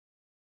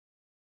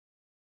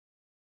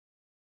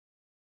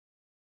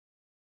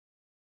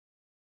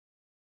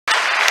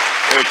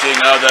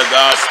preaching of the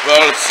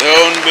gospel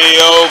soon be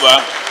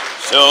over,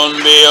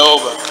 soon be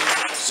over,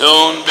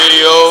 soon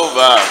be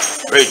over.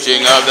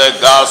 Preaching of the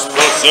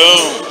gospel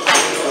soon.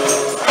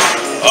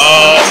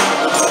 Oh,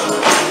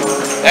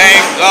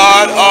 thank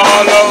God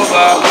all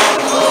over.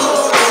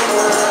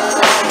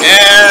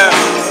 Yeah.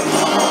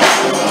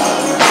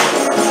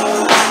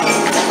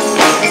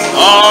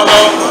 All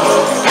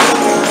over.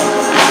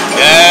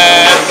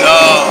 Yes,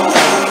 oh.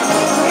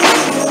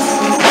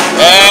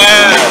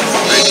 Yeah.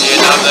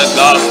 Preaching of the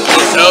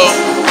gospel soon.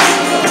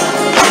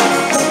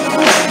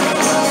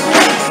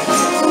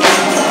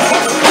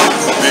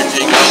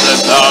 Preaching of the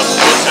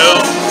gospel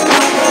soon.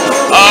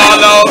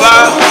 All over.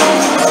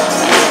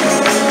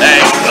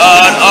 Thank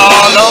God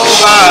all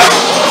over.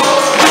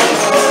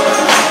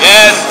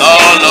 Yes,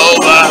 all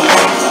over.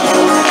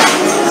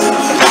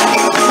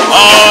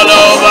 All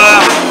over.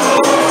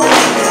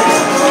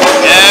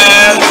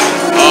 Yes,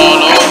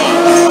 all over.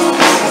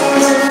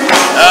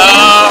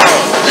 Oh,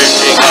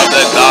 preaching of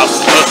the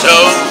gospel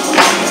soon.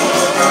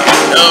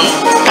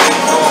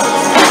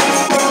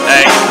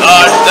 Thank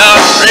God the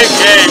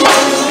preaching.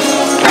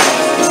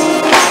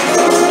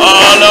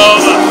 All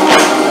over.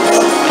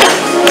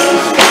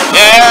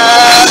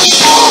 Yes.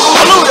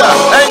 Hallelujah.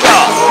 Thank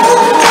God.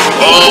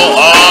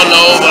 Oh, all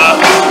over.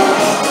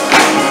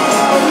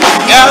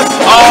 Yes,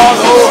 all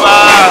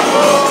over.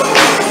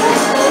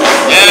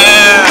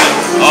 Yes,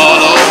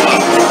 all over.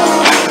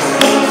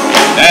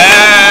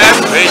 And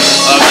preach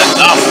of the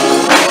gospel.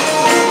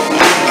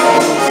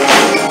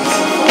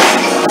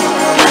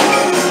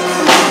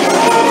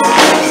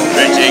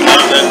 Preaching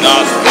of the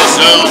gospel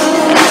soon.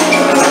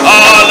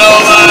 All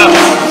over.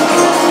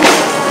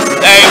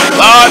 Thank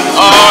God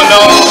all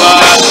over.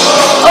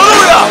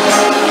 Hallelujah.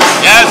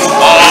 Yes,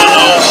 all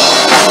over.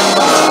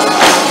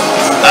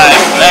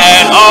 I'm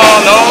glad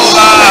all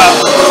over.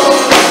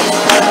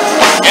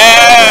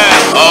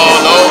 Yes,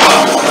 all over.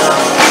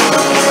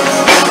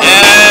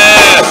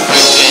 Yes,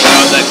 preaching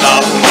of the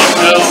gospel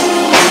too.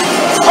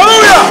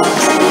 Hallelujah.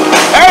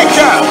 Thank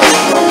you.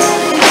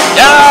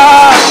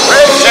 Yes,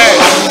 preaching.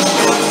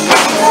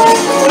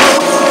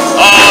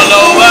 All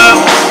over.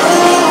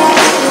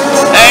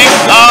 Thank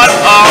God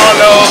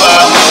all over.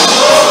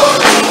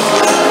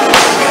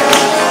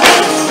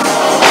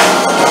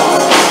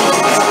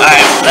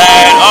 I'm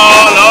glad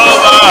all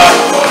over.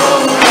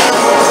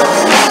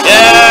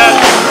 Yeah.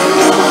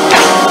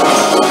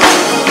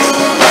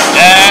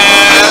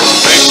 Yeah.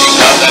 Preaching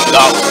of the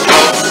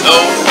gospel so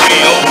be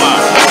over.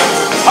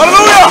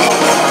 Hallelujah.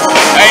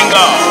 Thank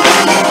God.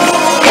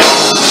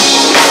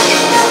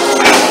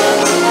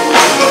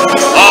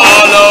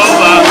 All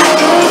over.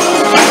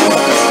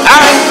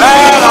 I'm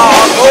glad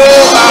all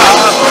over.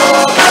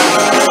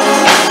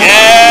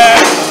 Yeah.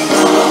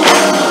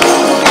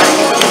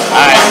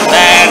 I'm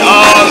glad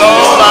all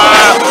over.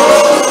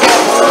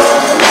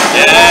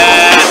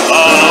 Yes,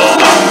 all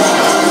over.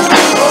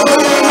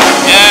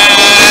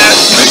 Yes,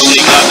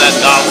 preaching of the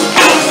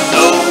gospel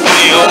so be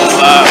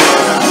over.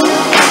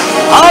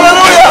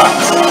 Hallelujah.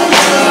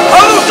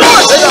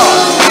 Hallelujah.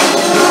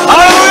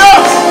 Hallelujah.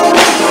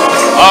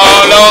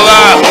 All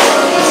over.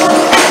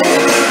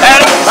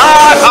 And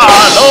God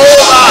all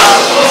over.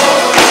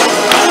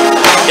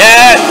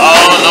 Yes,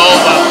 all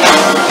over.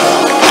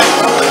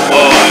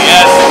 Oh,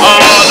 yes,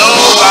 all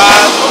over.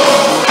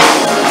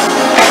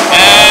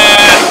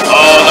 Yes,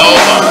 all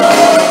over.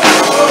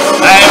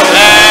 I'm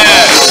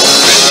glad.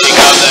 Preaching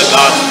of the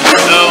gospel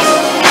too.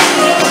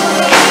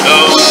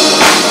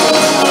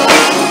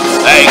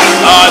 Thank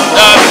God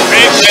the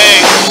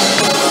preaching.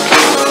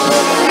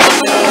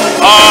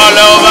 All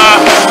over.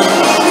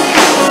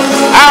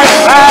 I'm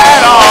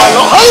glad all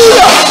over.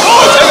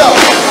 Hallelujah.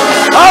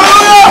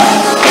 Hallelujah.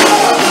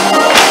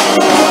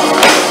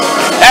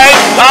 Thank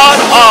God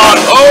all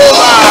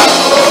over.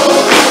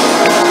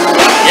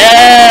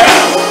 Yeah.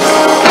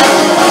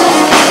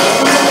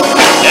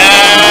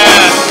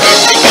 Yeah.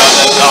 Preaching of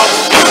the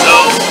gospel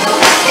too.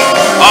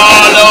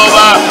 All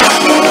over.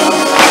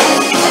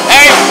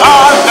 Thank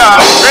God the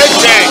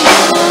preaching.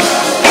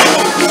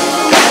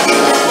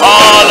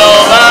 All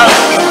over.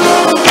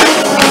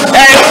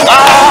 Thank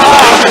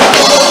God.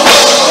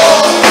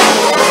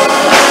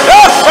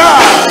 Yes, sir.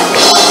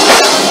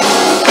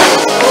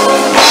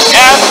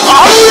 Yes,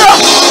 hallelujah.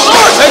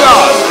 Glory to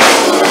God.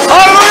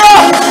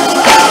 Hallelujah.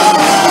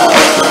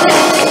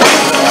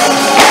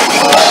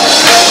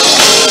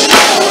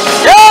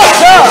 Yes,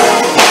 sir.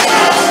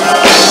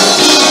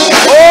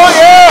 Oh,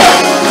 yeah.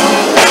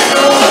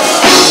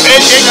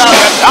 Preaching of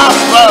the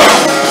gospel.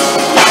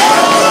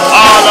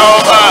 All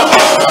over.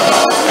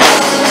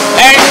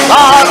 Thank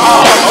God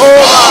all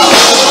over.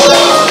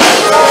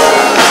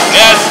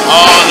 Yes,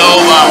 all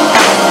over.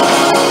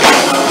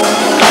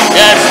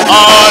 Yes,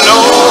 all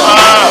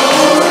over.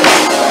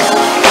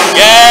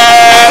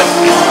 Yes.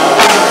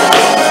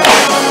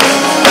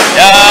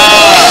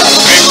 Yes.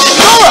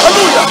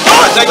 Hallelujah.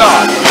 Glory to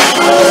God.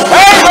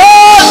 Hey,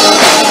 Lord.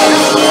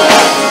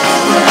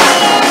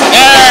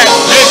 Yes,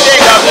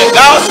 preaching of the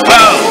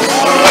gospel.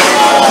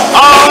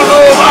 All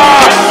over.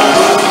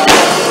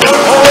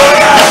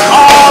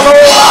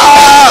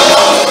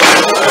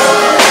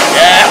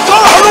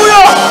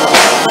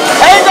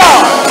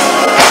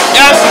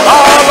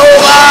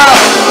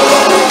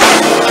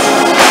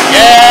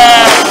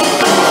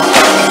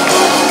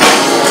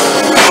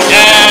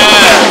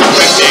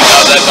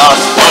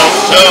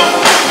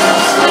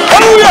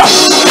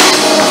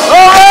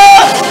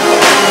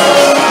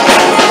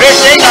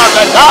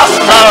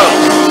 gospel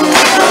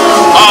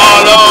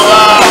all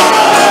over.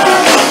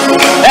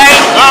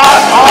 Thank God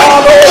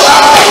all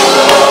over.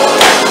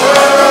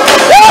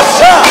 Yes,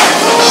 sir.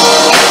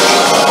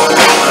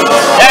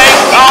 Thank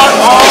God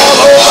all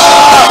over.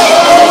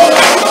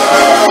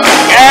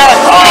 Yes,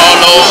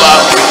 all over.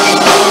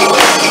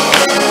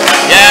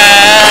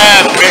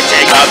 Yeah,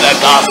 preaching of the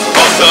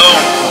gospel soon.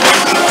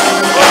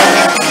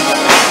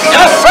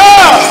 Yes, sir.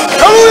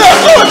 Hallelujah.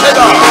 Glory to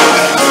God.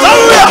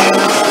 Hallelujah.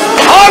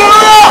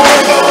 Hallelujah.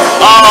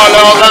 All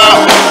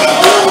over.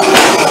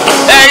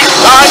 Thank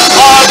God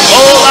all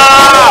over.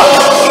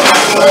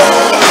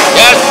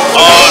 Yes,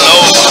 all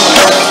over.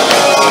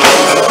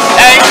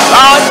 Thank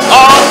God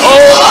all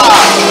over.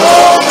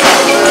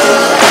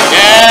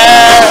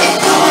 Yeah.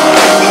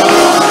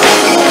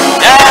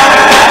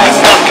 Yes,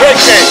 the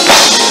preaching.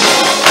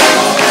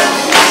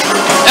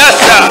 Yes,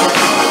 sir.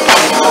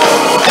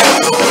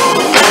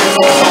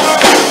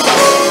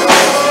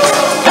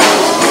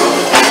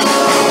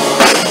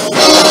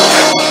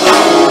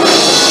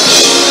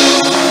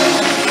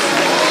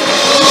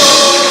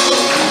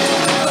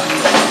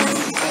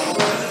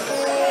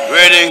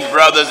 Greetings,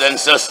 brothers and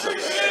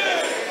sisters.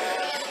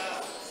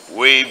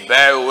 We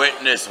bear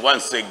witness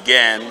once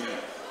again,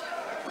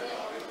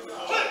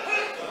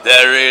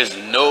 there is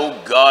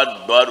no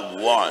God but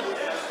one.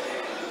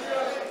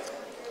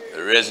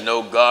 There is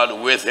no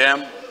God with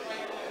him.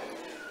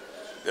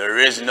 There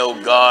is no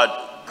God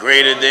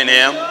greater than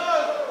him.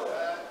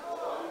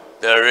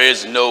 There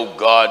is no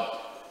God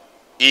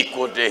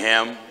equal to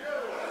him.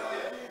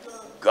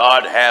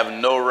 God have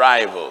no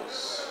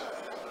rivals.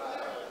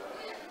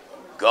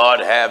 God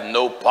have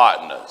no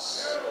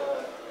partners.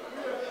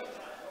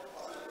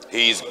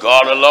 He's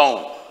God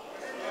alone,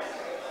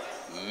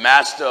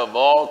 master of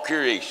all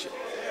creation.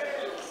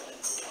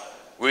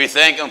 We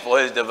thank him for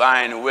his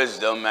divine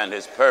wisdom and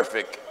his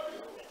perfect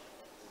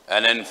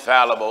and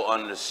infallible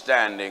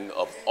understanding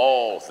of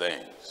all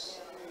things.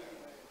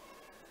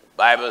 The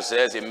Bible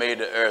says he made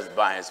the earth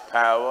by his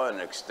power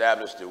and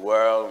established the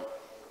world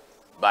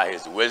by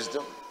his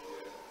wisdom,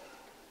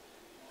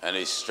 and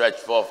he stretched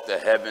forth the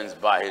heavens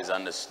by his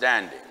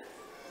understanding.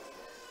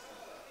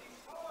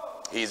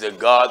 He's a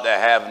God that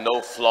have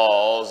no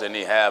flaws and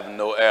he have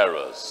no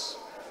errors.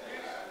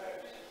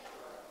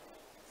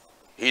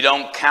 He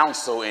don't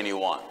counsel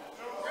anyone.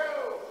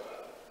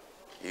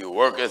 He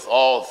worketh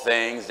all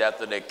things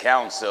after the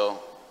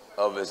counsel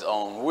of his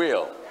own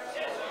will.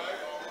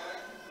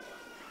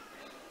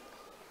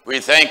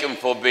 We thank him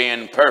for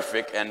being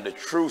perfect and the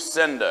true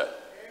sender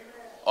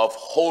of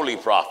holy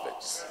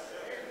prophets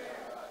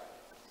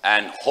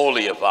and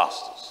holy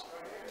apostles.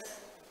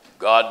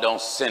 God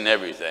don't send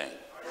everything.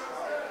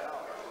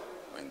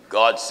 When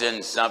God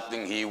sends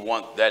something, he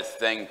wants that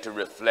thing to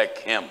reflect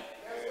him.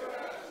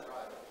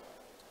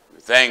 We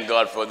thank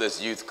God for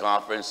this youth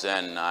conference,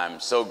 and I'm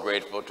so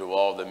grateful to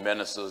all the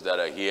ministers that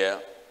are here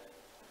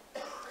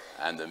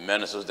and the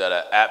ministers that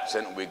are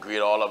absent. We greet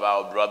all of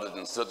our brothers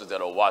and sisters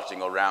that are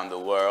watching around the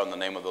world in the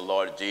name of the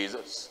Lord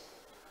Jesus.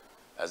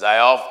 As I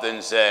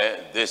often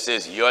say, this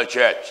is your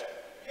church.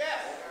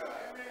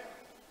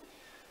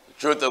 The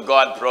Truth of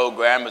God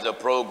program is a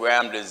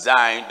program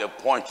designed to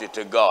point you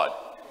to God.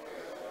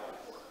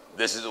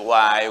 This is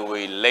why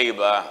we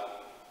labor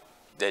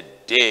to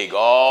dig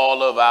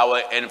all of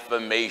our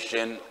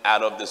information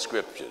out of the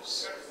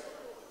scriptures.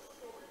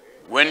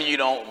 When you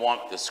don't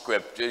want the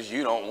scriptures,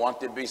 you don't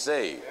want to be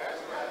saved.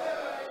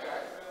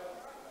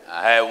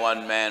 I had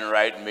one man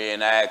write me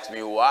and ask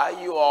me, why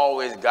you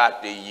always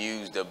got to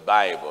use the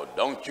Bible?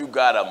 Don't you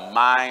got a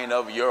mind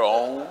of your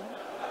own?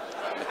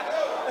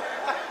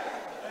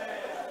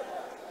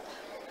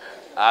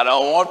 I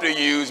don't want to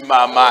use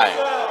my mind.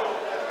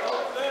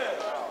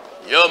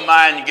 Your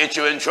mind gets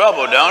you in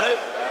trouble, don't it?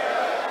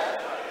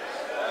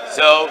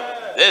 So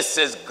this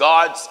is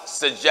God's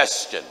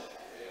suggestion.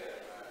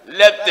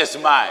 Let this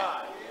mind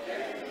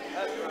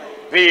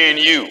be in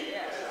you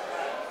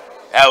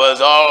that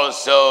was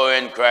also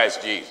in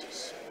Christ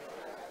Jesus.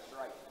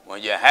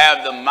 When you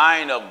have the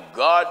mind of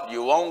God,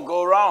 you won't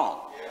go wrong.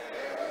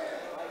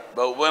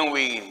 But when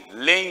we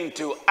lean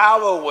to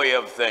our way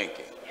of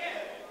thinking,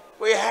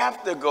 we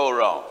have to go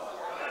wrong.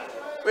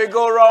 We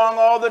go wrong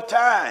all the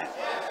time.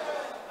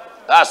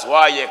 That's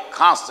why you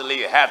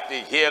constantly have to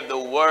hear the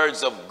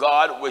words of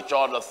God, which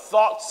are the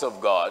thoughts of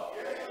God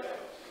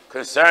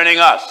concerning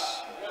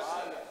us.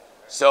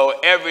 So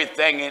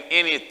everything and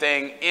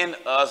anything in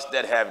us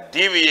that have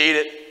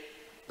deviated,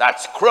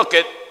 that's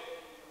crooked,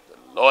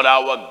 the Lord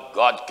our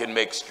God can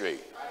make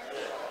straight.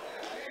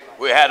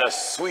 We had a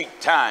sweet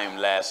time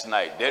last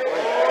night, didn't we?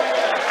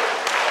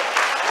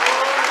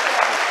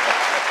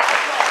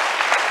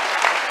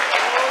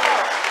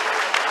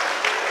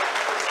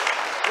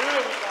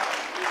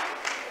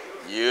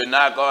 You're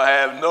not going to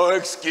have no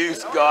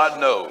excuse, God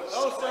knows.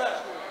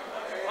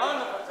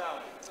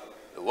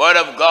 The word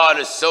of God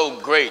is so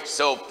great,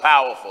 so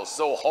powerful,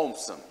 so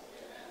wholesome,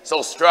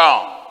 so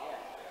strong.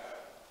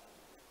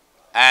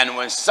 And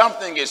when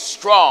something is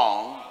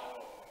strong,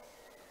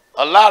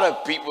 a lot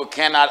of people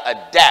cannot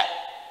adapt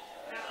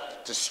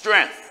to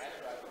strength.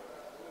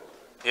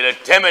 It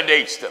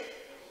intimidates them.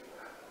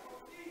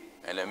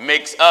 And it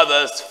makes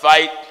others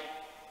fight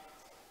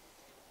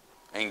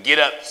and get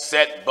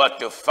upset. But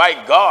to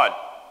fight God,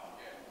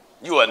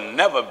 you will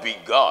never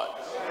beat God.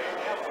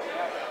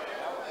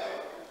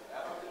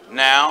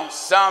 Now,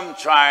 some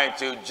try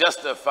to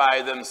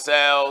justify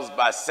themselves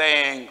by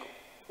saying,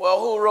 well,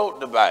 who wrote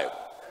the Bible?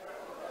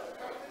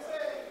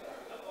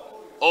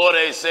 Or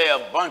they say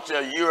a bunch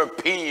of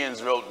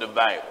Europeans wrote the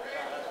Bible.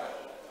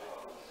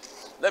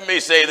 Let me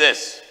say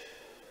this.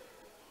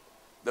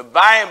 The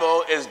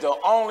Bible is the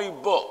only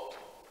book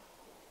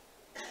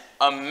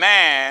a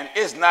man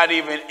is not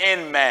even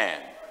in man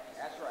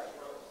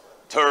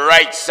to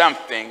write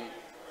something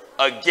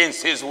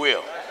against his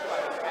will.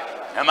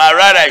 Am I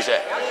right, I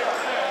say?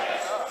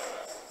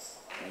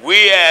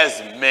 We as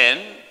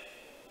men,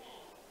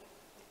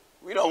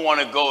 we don't want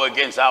to go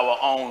against our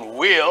own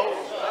will.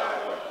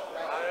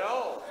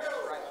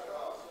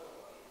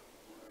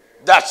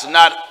 That's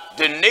not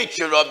the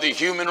nature of the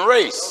human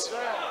race.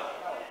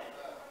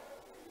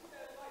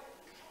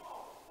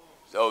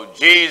 So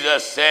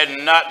Jesus said,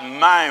 not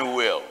my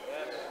will,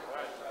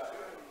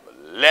 but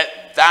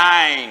let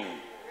thine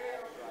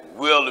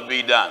will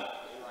be done.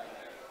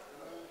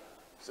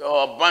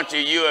 So a bunch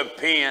of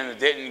Europeans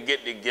didn't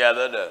get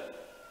together to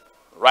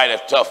write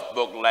a tough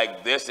book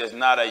like this. There's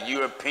not a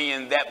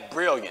European that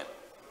brilliant.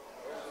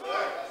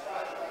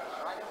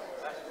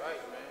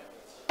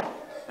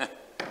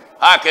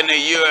 How can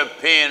a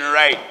European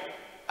write,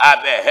 I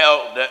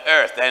beheld the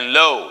earth, and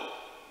lo,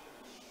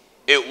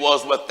 it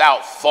was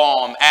without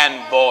form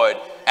and void,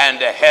 and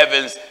the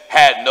heavens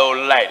had no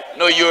light?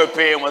 No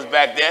European was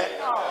back there.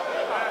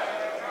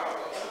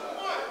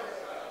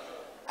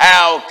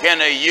 How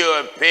can a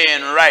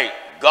European write,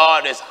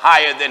 God is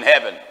higher than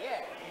heaven,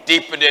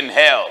 deeper than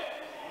hell,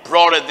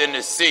 broader than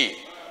the sea,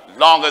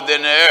 longer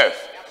than the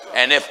earth,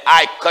 and if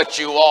I cut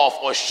you off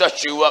or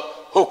shut you up,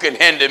 who can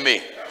hinder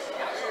me?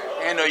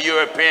 Ain't no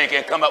European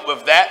can come up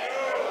with that.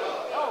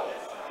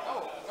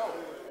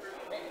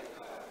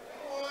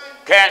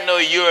 Can't no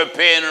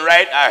European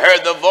write, I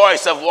heard the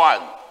voice of one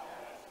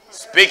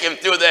speaking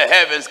through the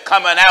heavens,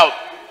 coming out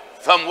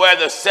from where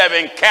the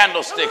 7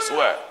 candlesticks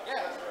were.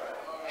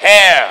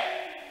 Hair,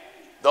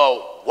 the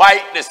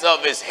whiteness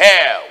of his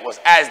hair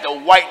was as the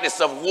whiteness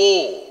of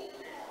wool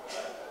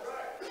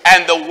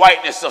and the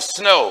whiteness of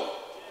snow.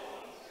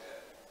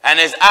 And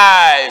his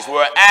eyes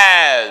were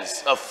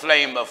as a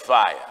flame of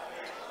fire.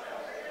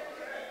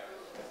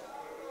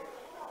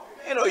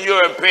 You know,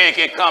 European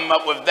can come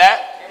up with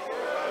that.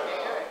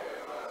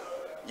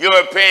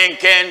 European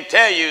can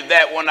tell you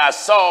that when I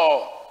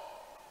saw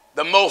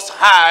the Most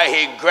High,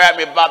 he grabbed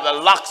me by the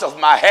locks of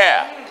my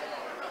hair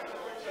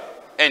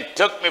and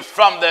took me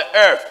from the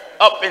earth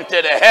up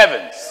into the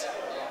heavens.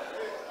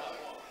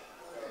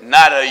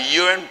 Not a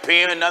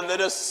European under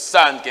the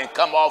sun can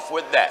come off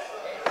with that.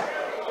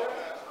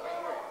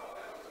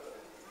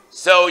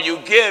 So you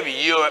give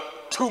Europe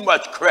too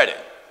much credit.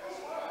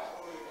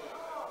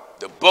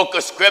 The book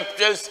of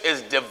scriptures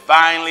is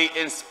divinely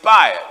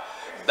inspired.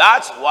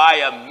 That's why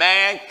a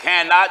man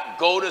cannot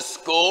go to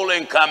school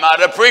and come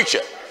out a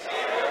preacher.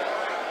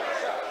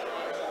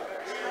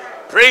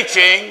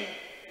 Preaching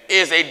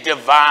is a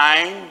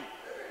divine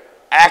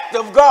act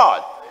of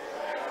God.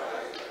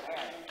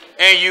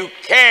 And you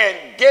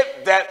can't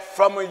get that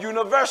from a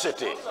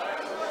university.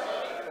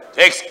 It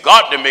takes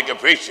God to make a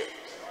preacher.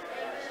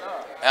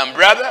 And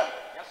brother,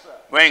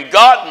 when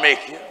God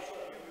makes you,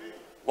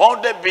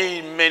 won't there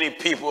be many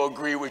people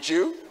agree with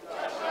you?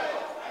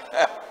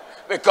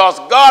 Because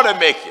God will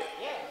make you.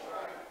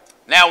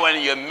 Now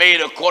when you're made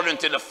according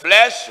to the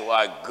flesh,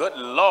 why, good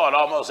Lord,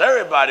 almost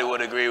everybody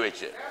would agree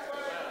with you.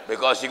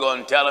 Because you're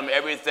going to tell them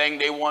everything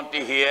they want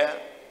to hear.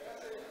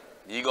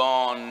 You're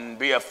going to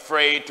be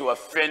afraid to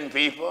offend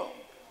people.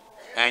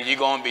 And you're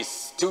going to be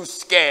too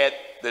scared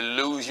to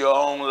lose your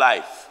own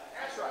life.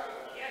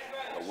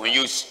 But when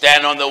you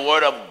stand on the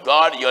word of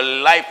God, your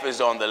life is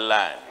on the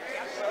line.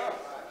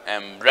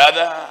 And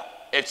brother,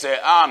 it's an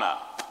honor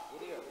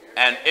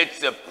and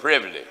it's a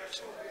privilege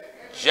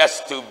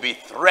just to be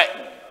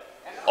threatened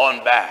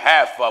on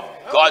behalf of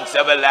God's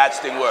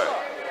everlasting word.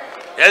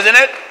 Isn't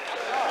it?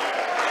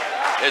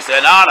 It's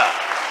an honor.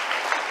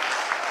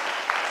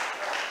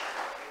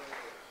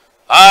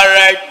 All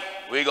right,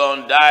 we're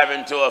going to dive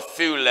into a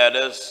few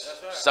letters,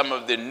 some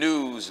of the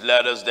news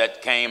letters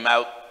that came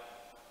out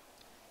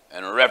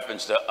in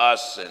reference to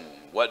us and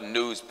what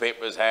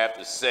newspapers have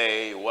to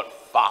say, what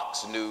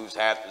Fox News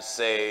have to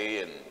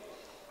say, and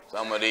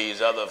some of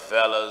these other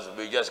fellas.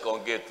 We're just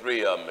going to get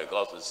 3 of them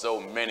because there's so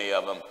many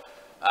of them.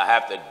 I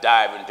have to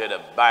dive into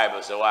the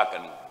Bible so I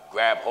can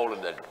grab hold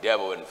of the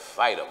devil and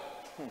fight him.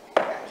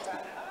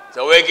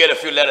 So we'll get a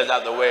few letters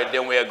out the way, and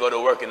then we'll go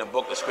to work in the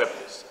book of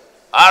scriptures.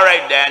 All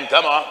right, Dan,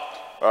 come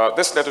on.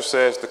 This letter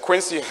says, the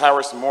Quincy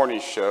Harris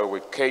Morning Show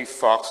with Kay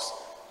Fox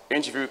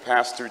interviewed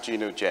Pastor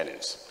Gino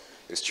Jennings.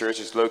 His church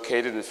is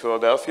located in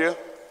Philadelphia,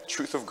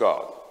 Truth of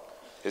God.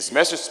 His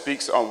message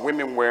speaks on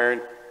women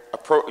wearing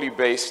appropriately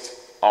based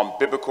on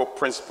biblical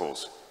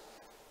principles.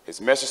 His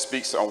message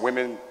speaks on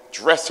women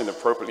dressed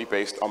inappropriately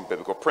based on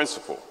biblical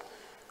principle.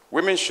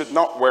 Women should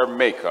not wear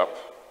makeup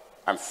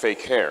and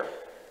fake hair.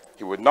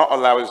 He would not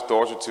allow his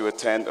daughter to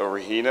attend a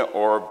Rihanna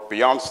or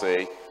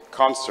Beyonce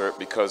concert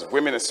because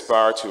women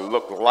aspire to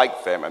look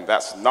like them, and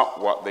that's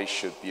not what they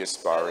should be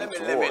aspiring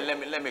toward.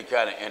 Let me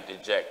kind of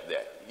interject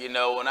that. You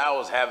know, when I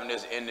was having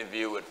this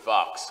interview with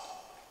Fox,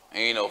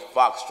 and you know,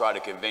 Fox tried to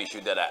convince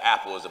you that an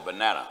apple is a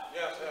banana.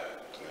 Yes,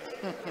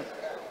 sir.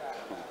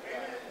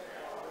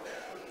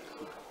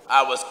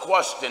 I was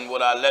questioned,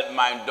 would I let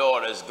my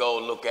daughters go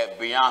look at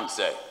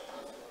Beyonce?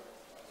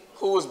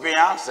 Who is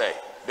Beyonce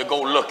to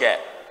go look at?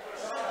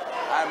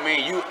 I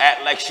mean, you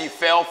act like she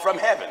fell from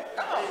heaven.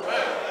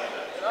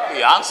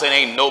 Beyonce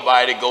ain't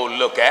nobody to go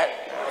look at.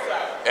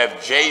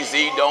 If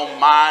Jay-Z don't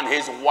mind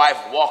his wife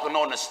walking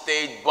on the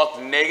stage buck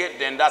naked,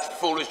 then that's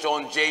foolish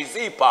on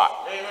Jay-Z part.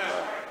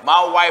 Amen.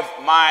 My wife,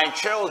 my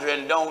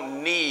children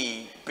don't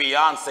need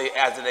Beyonce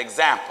as an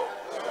example.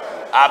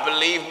 I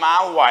believe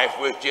my wife,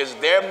 which is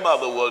their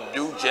mother, will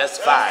do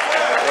just fine.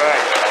 That's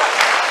right.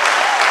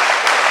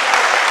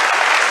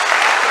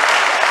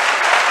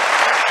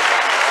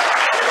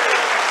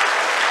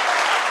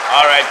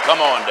 All right, come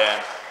on,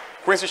 Dan.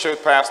 Quincy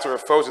showed Pastor a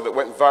photo that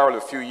went viral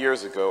a few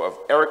years ago of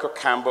Erica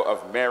Campbell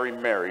of Mary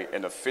Mary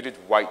in a fitted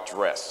white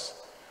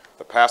dress.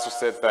 The pastor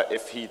said that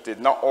if he did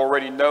not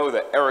already know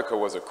that Erica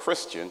was a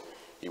Christian,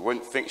 he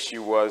wouldn't think she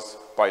was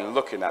by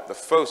looking at the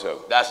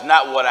photo. That's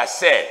not what I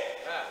said.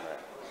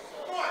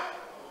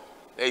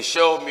 They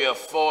showed me a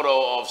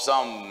photo of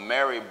some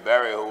Mary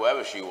Berry,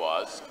 whoever she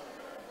was,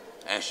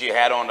 and she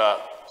had on a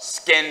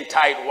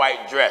skin-tight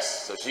white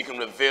dress so she can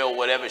reveal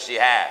whatever she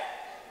had.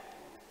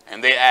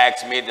 And they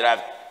asked me did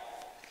I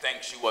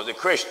think she was a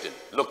Christian,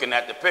 looking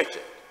at the picture.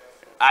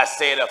 I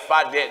said if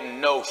I didn't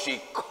know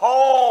she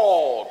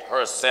called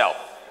herself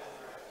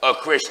a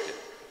Christian,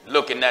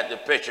 looking at the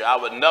picture, I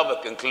would never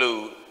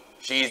conclude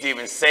she's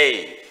even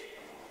saved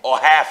or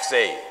half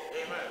saved.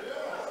 Amen.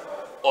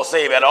 Or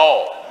saved at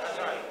all. That's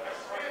right.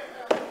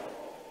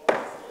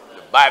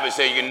 The Bible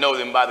says you know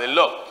them by the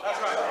look.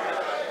 That's right.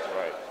 That's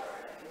right.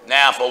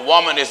 Now if a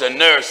woman is a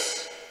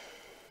nurse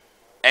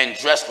and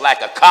dressed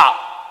like a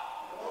cop,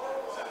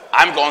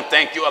 I'm going to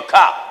think you're a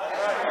cop.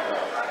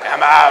 Am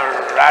I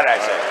right, I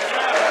say?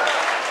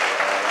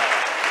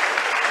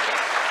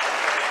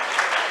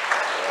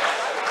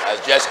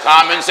 That's just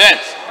common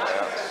sense.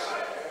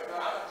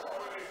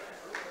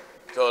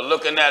 So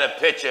looking at a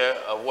picture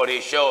of what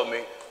he showed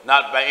me,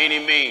 not by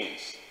any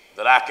means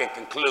that I can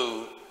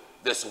conclude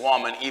this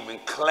woman even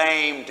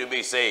claimed to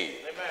be saved.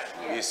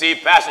 Amen. You see,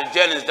 Pastor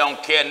Jennings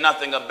don't care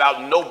nothing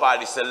about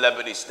nobody's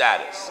celebrity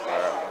status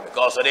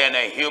because there ain't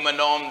a human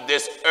on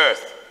this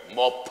earth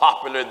more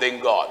popular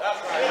than God.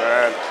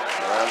 Amen.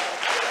 Amen.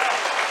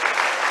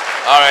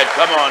 All right,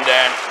 come on,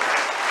 Dan.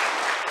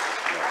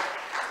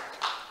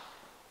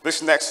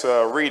 This next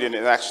reading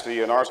is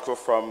actually an article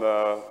from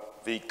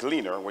The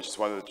Gleaner, which is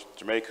one of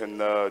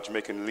the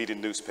Jamaican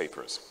leading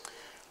newspapers.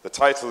 The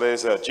title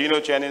is Gino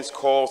Jennings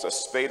Calls a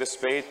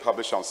Spade,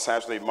 published on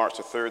Saturday, March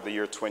the 3rd, the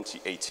year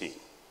 2018.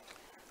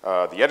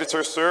 The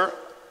editor, sir,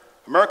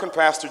 American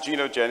pastor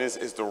Gino Jennings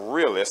is the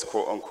realest,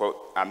 quote unquote,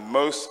 and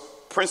most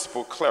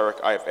principled cleric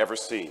I have ever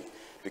seen,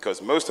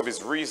 because most of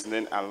his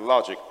reasoning and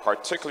logic,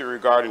 particularly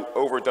regarding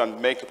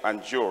overdone makeup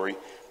and jewelry,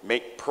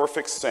 make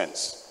perfect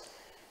sense.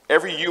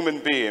 Every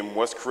human being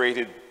was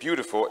created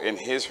beautiful in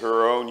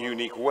her own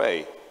unique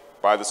way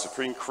by the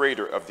supreme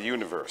creator of the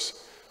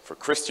universe. For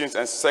Christians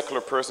and secular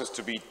persons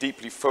to be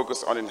deeply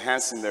focused on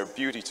enhancing their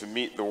beauty to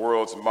meet the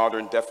world's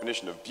modern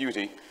definition of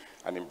beauty,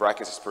 and in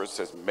brackets this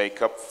person says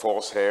makeup,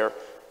 false hair,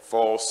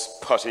 false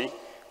putty,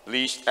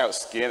 bleached out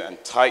skin,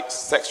 and tight,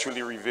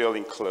 sexually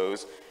revealing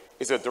clothes,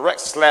 is a direct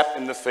slap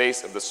in the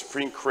face of the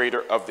supreme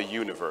creator of the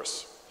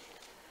universe.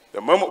 The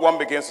moment one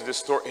begins to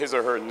distort his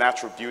or her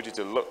natural beauty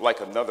to look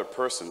like another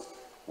person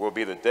will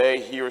be the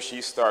day he or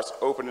she starts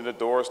opening the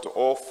doors to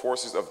all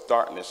forces of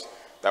darkness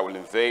that will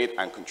invade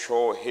and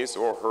control his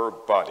or her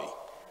body.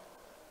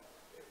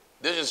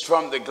 This is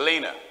from The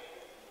Gleaner,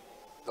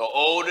 the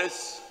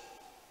oldest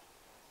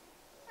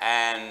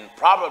and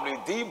probably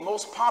the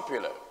most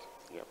popular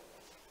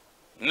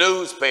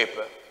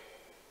newspaper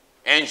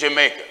in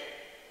Jamaica.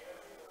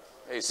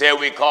 They said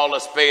we call a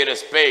spade,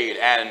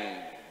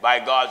 and by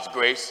God's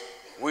grace,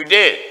 we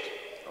did.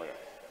 Oh, yeah.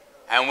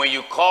 And when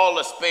you call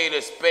a spade,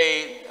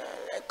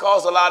 it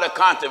caused a lot of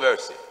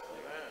controversy.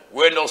 Amen.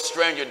 We're no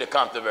stranger to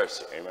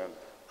controversy. Amen.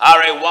 All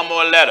right, one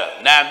more letter.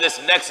 Now,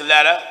 this next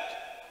letter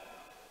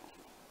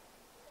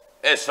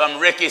is from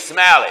Ricky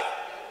Smiley,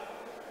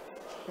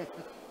 the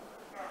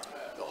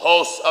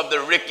host of the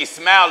Ricky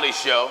Smiley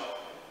Show,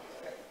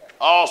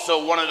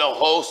 also one of the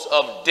hosts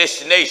of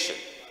Dish Nation.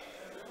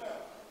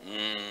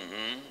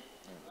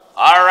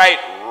 All right,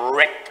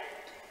 Rick.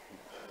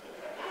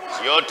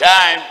 It's your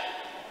time.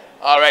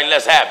 All right,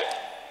 let's have it.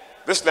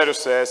 This letter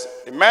says,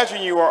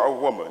 imagine you are a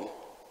woman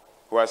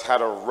who has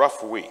had a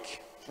rough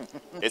week.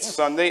 It's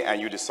Sunday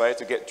and you decide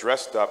to get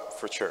dressed up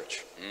for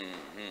church.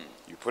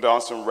 You put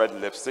on some red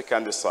lipstick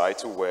and decide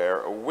to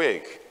wear a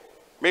wig.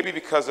 Maybe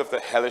because of the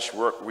hellish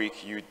work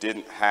week you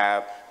didn't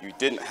have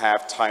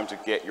time to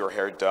get your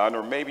hair done,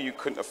 or maybe you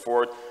couldn't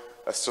afford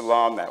a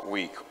salon that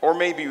week, or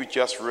maybe you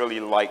just really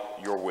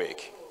liked your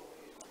wig.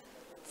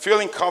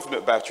 Feeling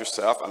confident about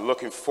yourself and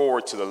looking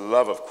forward to the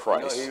love of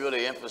Christ. You know, he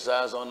really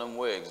emphasized on them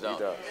wigs, don't he?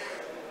 He does.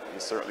 He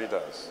certainly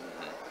does.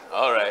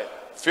 All right.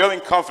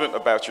 Feeling confident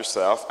about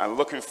yourself and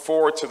looking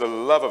forward to the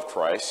love of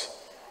Christ,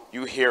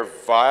 you hear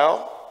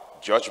vile,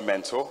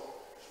 judgmental,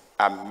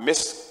 and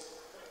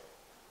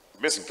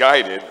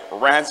misguided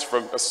rants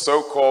from a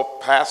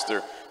so-called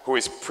pastor who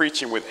is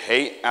preaching with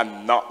hate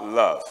and not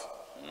love.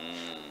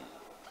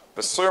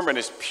 The sermon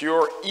is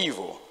pure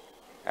evil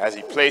as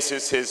he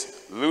places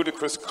his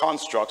ludicrous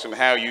constructs on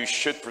how you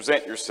should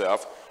present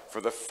yourself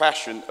for the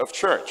fashion of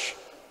church.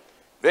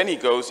 Then he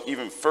goes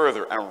even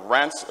further and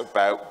rants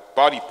about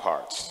body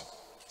parts,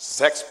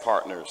 sex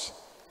partners,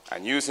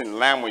 and using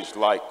language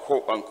like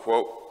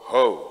quote-unquote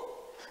hoe,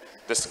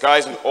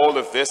 disguising all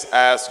of this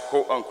as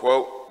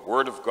quote-unquote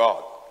word of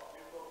God.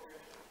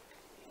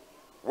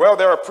 Well,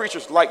 there are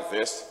preachers like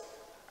this,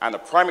 and a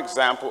prime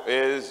example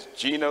is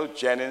Gino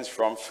Jennings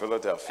from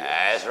Philadelphia.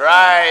 That's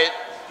right.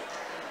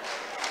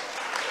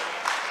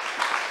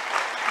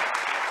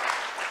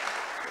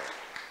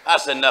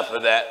 That's enough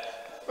of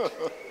that.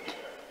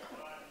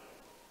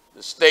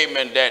 The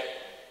statement that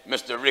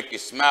Mr. Ricky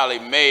Smiley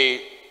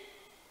made,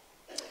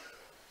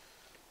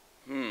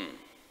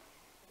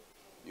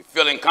 you're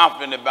feeling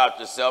confident about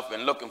yourself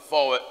and looking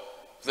forward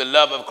to the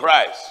love of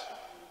Christ.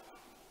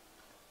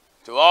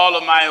 To all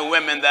of my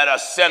women that are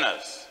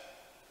sinners,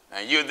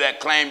 and you that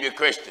claim you're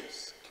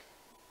Christians,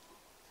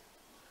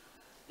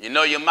 you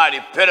know you're mighty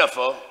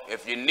pitiful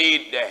if you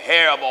need the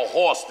hair of a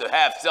horse to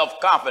have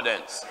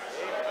self-confidence.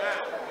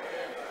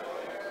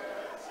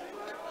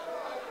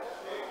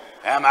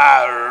 Am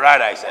I right,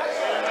 I said?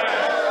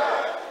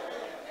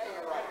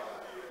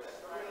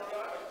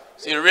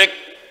 See, Rick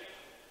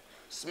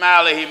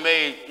Smiley, he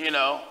made, you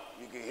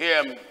can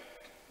hear him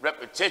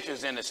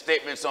repetitious in the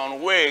statements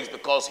on wigs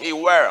because he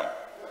wear them.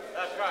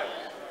 That's right.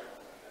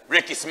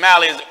 Ricky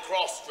Smiley is a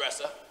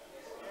cross-dresser.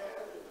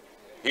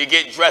 He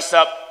get dressed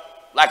up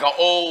like an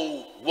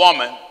old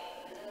woman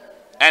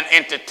and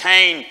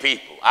entertain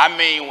people. I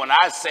mean, when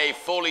I say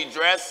fully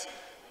dressed,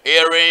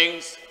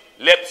 earrings,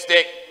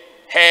 lipstick,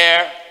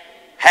 hair,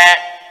 hat,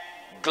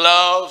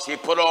 gloves, he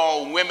put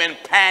on women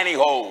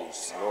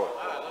pantyhose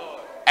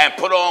and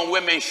put on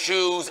women's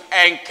shoes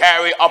and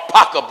carry a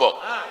pocketbook.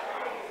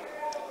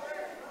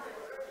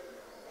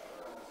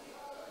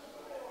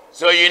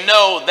 So you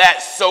know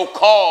that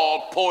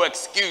so-called poor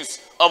excuse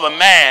of a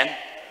man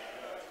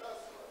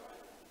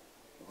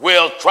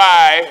will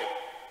try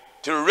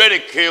to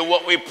ridicule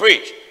what we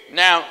preach.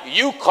 Now,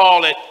 you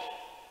call it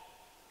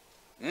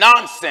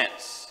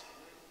nonsense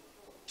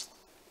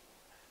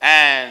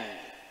and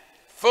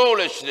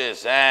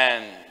foolishness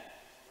and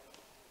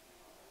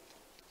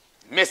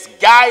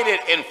misguided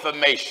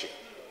information.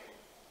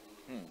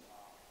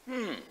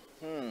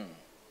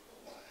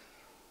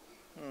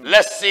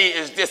 Let's see,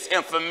 is this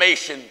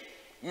information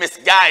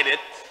misguided?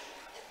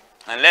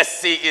 And let's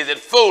see, is it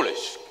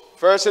foolish?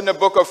 First in the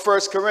book of 1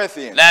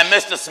 Corinthians. Now,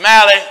 Mr.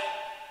 Smiley,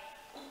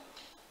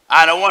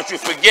 I don't want you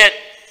to forget,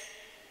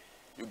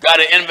 you got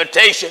an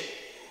invitation.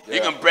 Yeah.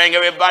 You can bring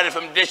everybody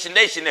from this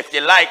nation if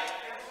you like.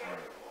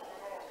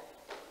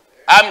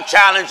 I'm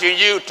challenging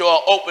you to an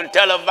open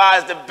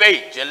televised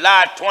debate,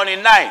 July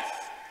 29th.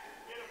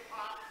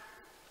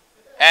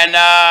 And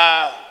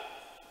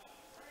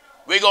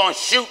we're going to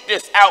shoot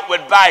this out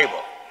with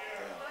Bible.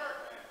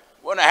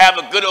 We're going to have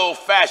a good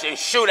old-fashioned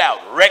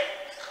shootout, Rick.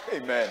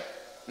 Amen.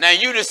 Now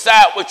you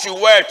decide what you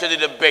wear to the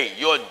debate,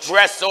 your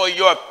dress or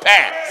your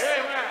pants.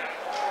 Amen.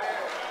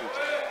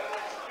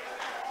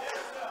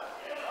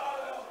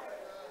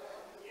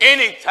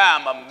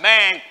 Anytime a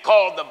man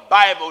called the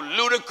Bible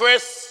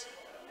ludicrous,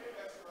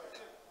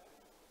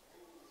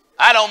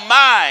 I don't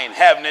mind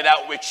having it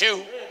out with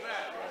you.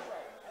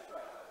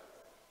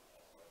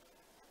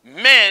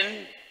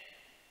 Men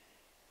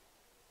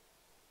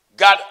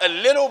got a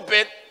little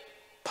bit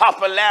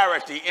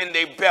popularity in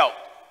their belt.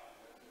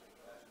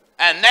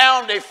 And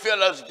now they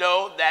feel as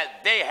though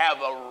that they have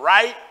a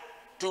right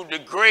to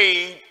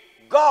degrade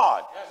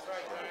God.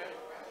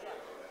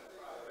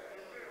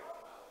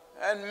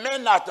 And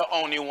men not the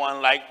only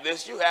one like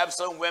this. You have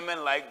some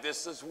women like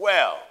this as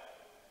well.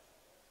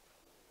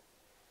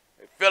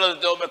 They feel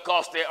as though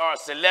because they are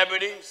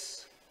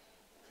celebrities,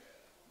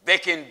 they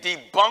can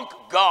debunk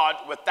God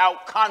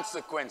without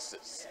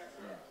consequences.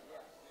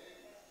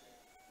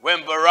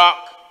 When Barack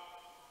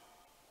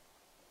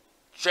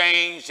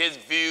changed his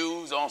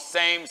views on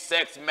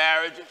same-sex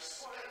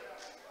marriages,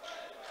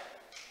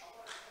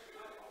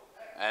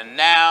 and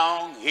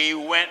now he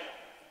went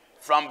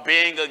from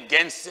being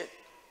against it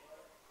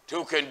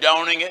to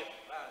condoning it.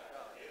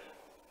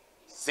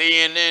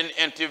 CNN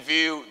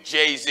interviewed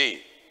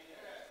Jay-Z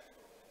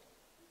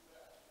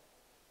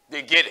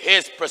to get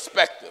his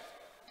perspective.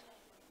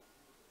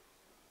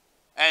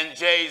 And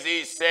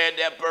Jay-Z said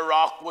that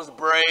Barack was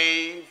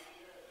brave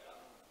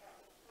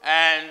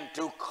and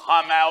to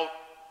come out,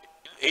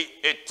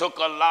 it took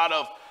a lot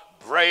of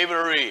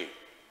bravery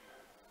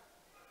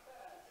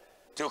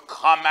to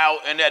come out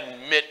and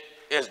admit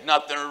there's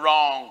nothing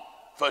wrong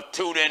for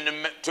two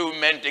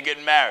men to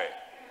get married.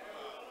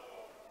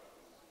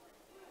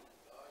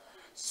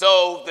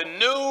 So the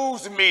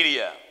news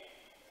media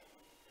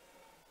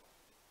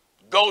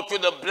go to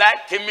the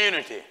black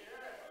community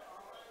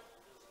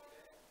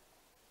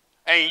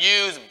and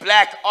use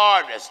black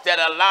artists that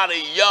a lot of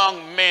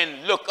young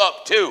men look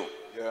up to.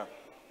 Yeah.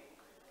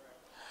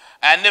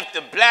 And if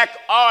the black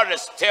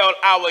artists tell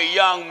our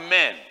young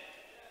men,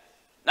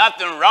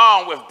 nothing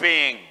wrong with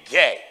being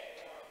gay,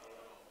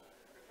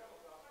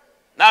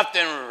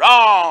 nothing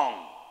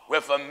wrong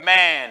with a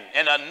man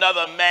in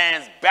another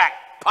man's back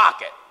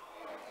pocket.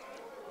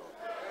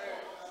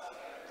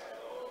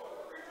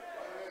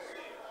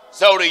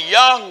 So the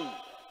young,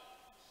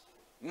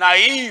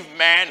 naive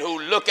man who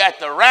look at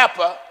the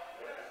rapper,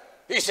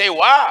 he say,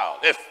 wow,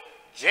 if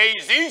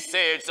Jay-Z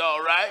said it's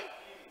all right,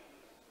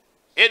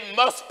 it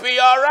must be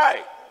all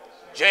right.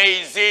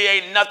 Jay-Z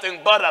ain't nothing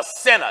but a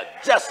sinner,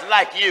 just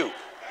like you.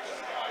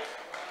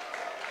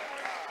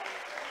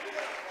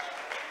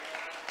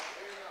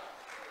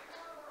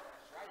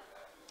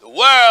 The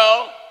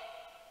world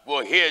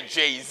will hear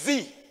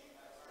Jay-Z,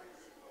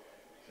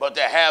 but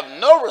they have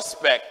no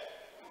respect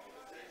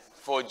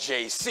for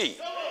JC.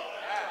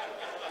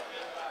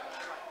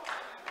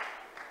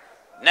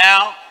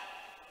 Now,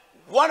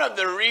 one of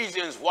the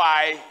reasons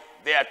why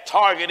they are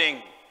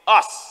targeting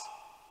us,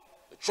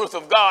 the truth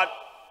of God,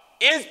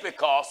 is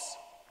because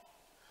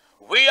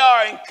we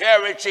are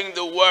encouraging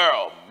the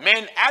world,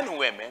 men and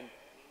women,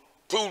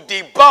 to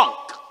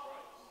debunk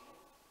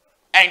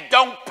and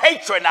don't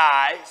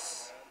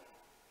patronize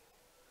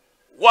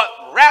what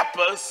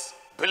rappers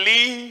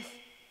believe,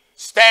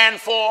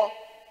 stand for,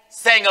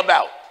 sing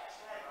about.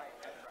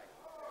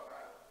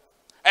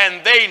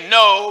 And they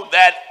know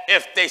that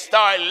if they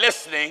start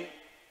listening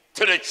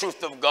to the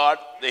truth of God,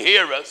 the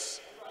hearers,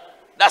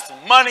 that's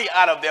money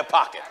out of their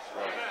pocket.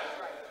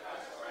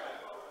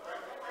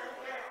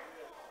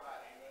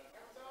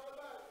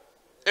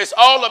 It's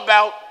all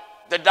about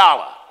the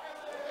dollar.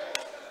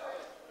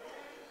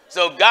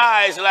 So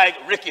guys like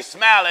Ricky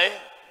Smiley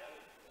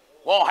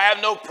won't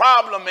have no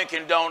problem in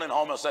condoning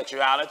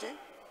homosexuality.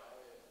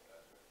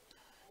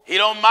 He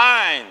don't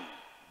mind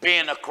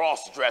being a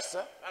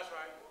cross-dresser. That's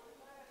right.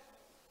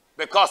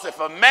 Because if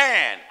a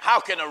man, how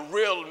can a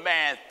real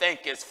man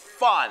think it's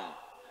fun?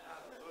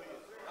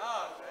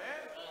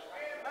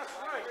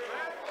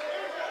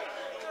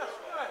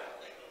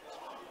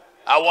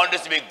 I want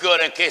this to be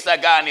good in case I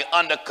got any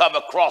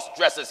undercover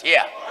cross-dressers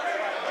here.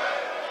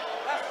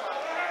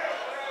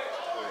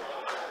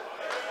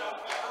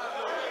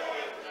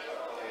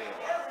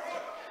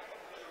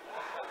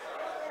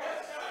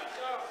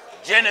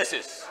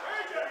 Genesis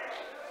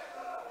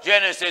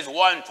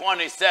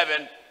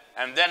 1:27.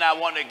 And then I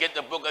want to get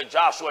the book of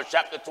Joshua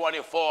chapter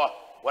 24,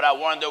 what I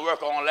wanted to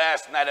work on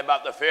last night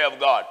about the fear of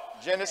God.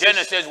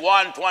 Genesis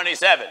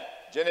 1:27.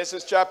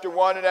 Genesis chapter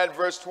 1 and at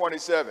verse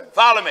 27.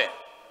 Follow me.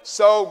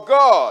 So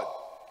God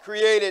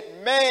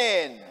created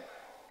man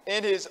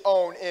in his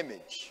own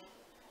image.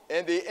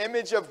 In the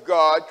image of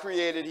God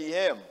created he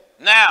him.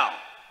 Now,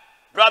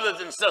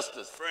 brothers and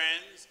sisters,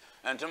 friends,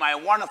 and to my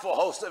wonderful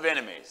host of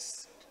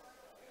enemies,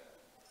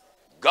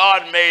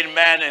 God made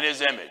man in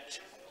his image.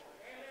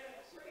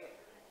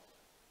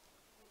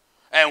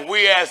 And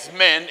we as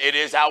men, it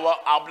is our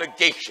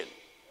obligation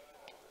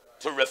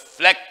to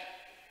reflect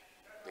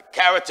the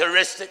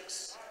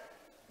characteristics,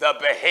 the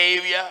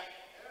behavior,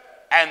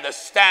 and the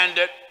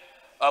standard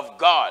of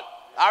God.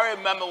 I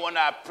remember when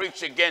I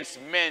preached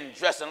against men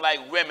dressing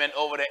like women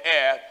over the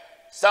air,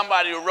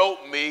 somebody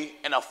wrote me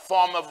in a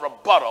form of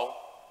rebuttal,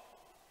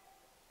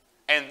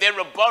 and their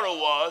rebuttal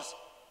was,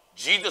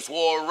 Jesus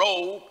wore a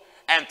robe,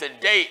 and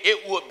today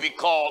it would be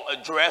called a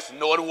dress,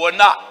 no it would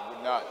not. It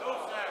would not.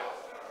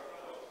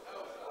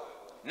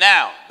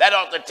 Now, that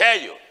ought to tell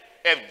you,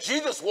 if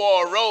Jesus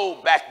wore a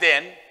robe back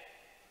then,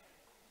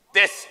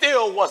 there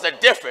still was a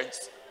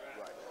difference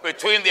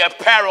between the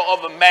apparel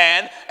of a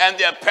man and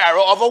the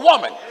apparel of a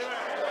woman.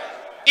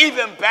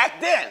 Even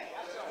back then.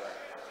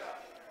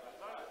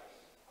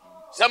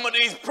 Some of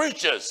these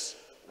preachers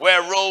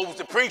wear robes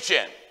to preach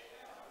in,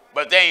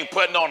 but they ain't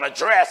putting on a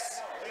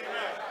dress.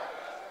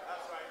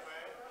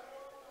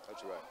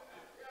 That's right.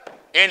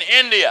 In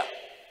India,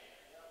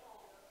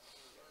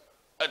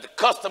 the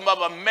custom of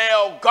a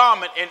male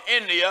garment in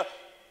India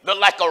look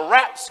like a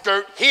wrap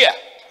skirt here,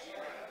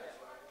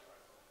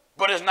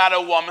 but it's not a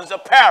woman's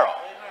apparel.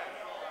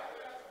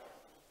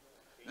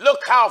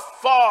 Look how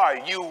far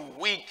you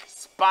weak,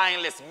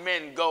 spineless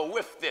men go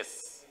with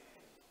this.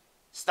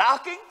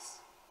 Stockings,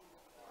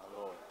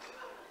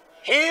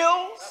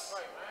 heels,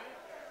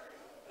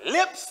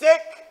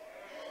 lipstick,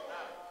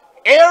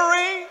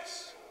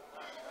 earrings,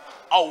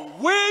 a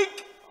wig,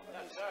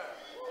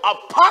 a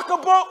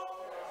pocketbook,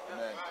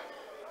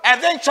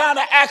 and then trying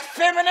to act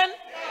feminine.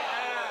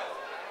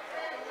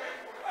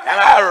 Am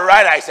I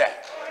right, I said?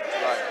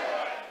 Right.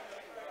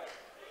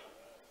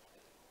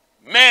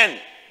 Men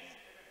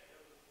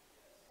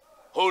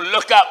who look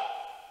look up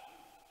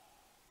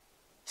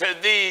to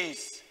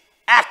these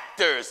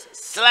actors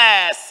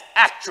 /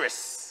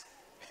 actress.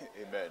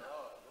 Amen.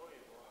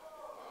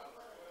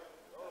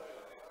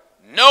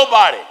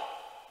 Nobody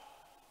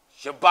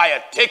should buy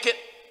a ticket.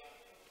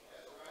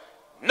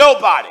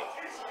 Nobody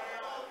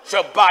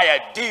should buy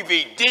a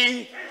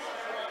DVD.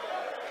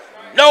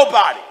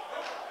 Nobody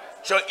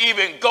should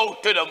even go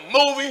to the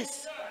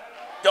movies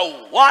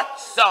to watch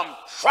some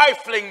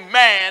trifling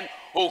man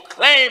who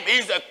claims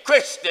he's a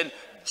Christian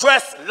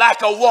dressed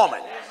like a woman.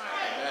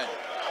 Amen.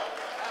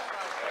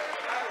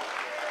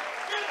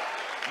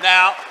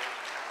 Now,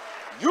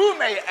 you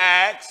may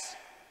ask,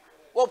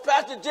 well,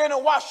 Pastor Gino,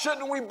 why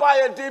shouldn't we buy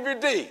a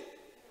DVD?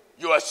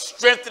 You are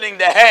strengthening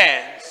the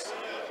hands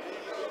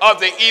of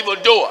the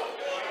evildoer.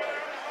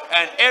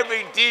 And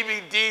every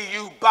DVD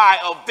you buy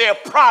of their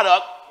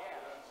product,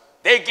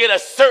 they get a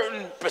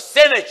certain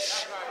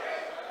percentage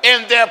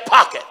in their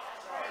pocket.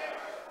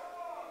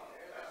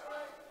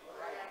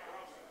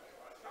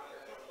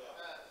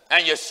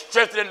 And you're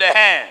strengthening the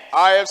hand.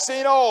 I have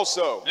seen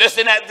also.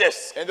 Listen at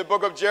this. In the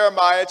book of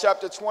Jeremiah,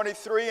 chapter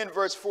 23 and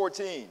verse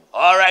 14.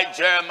 All right,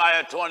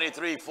 Jeremiah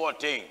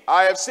 23:14.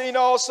 I have seen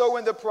also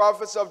in the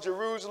prophets of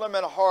Jerusalem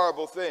an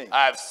horrible thing.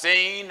 I've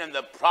seen in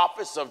the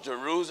prophets of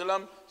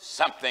Jerusalem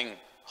something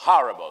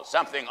horrible,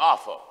 something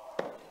awful.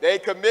 They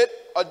commit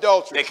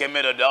adultery. They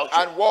commit adultery.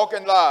 And walk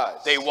in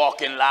lies. They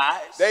walk in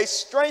lies. They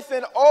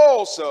strengthen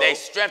also. They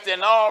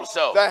strengthen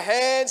also the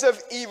hands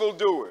of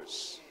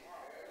evildoers.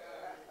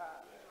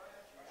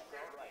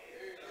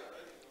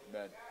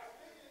 Amen.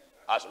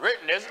 That's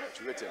written, isn't it?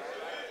 It's written.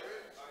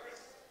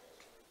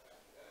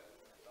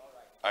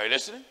 Are you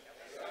listening?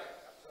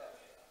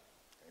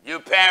 You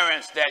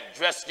parents that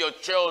dress your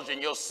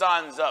children, your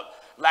sons up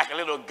like a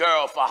little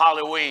girl for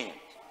Halloween.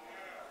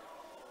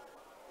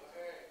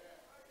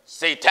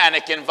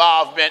 Satanic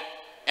involvement,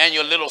 and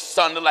your little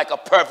son look like a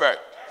pervert.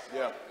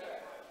 Yeah.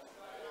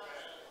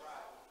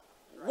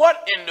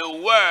 What in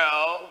the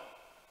world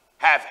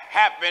have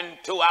happened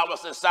to our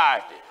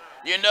society?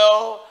 You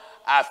know,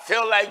 I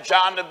feel like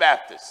John the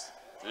Baptist,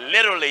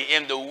 literally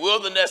in the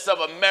wilderness of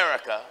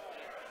America,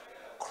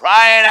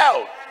 crying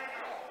out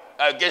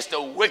against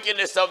the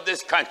wickedness of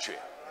this country.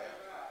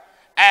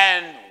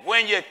 And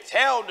when you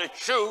tell the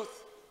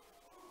truth,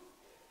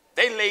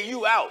 they lay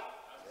you out.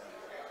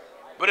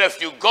 But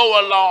if you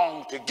go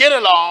along to get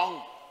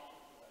along,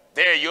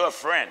 they're your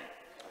friend.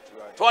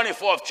 Right.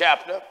 24th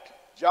chapter.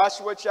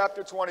 Joshua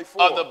chapter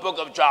 24. Of the book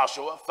of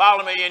Joshua.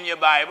 Follow me in your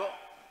Bible.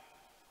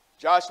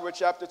 Joshua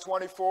chapter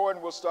 24,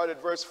 and we'll start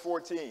at verse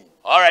 14.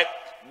 All right.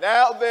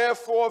 Now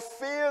therefore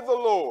fear the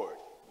Lord.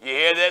 You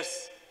hear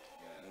this?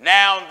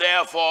 Now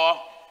therefore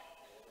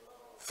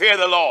fear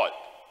the Lord.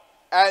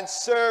 And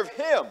serve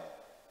him.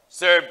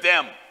 Serve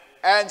them.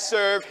 And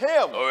serve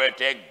him. Glory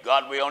to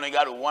God, we only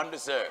got one to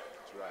serve.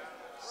 That's right.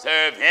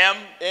 Serve him.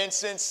 In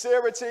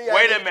sincerity.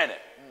 Wait a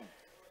minute.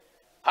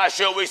 How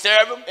should we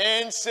serve him?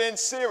 In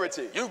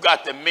sincerity. You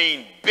got to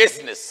mean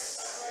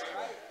business.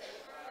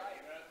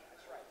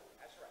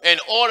 In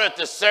order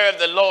to serve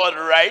the Lord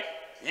right,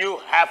 you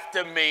have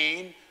to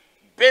mean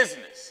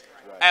business.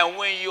 Right. And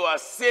when you are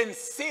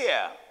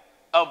sincere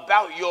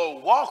about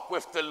your walk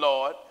with the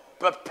Lord,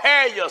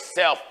 prepare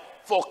yourself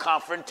for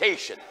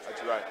confrontation.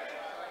 That's right.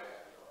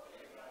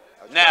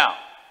 That's now, right.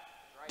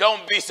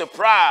 Don't be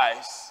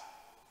surprised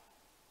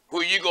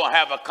who you're going to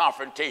have a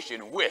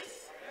confrontation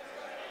with.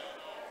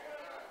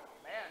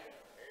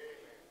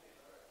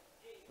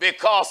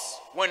 Because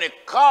when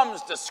it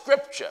comes to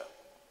scripture,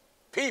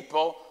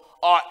 people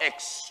are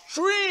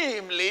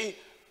extremely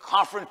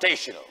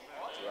confrontational.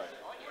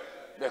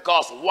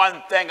 Because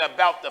one thing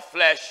about the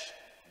flesh,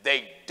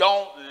 they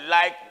don't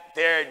like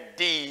their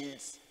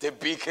deeds to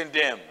be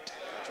condemned.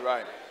 That's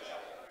right.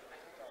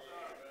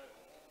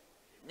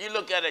 You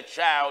look at a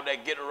child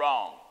that get it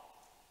wrong.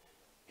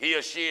 He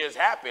or she is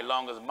happy as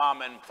long as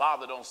mama and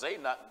father don't say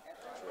nothing.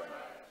 That's right.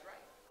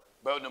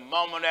 But the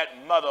moment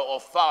that mother or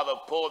father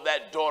pull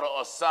that daughter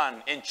or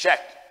son in check,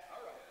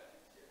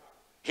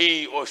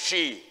 he or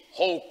she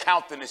whole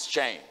countenance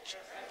change.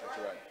 That's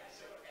right.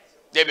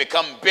 They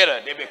become bitter.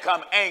 They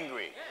become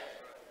angry.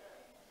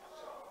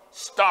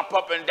 Stomp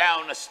up and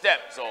down the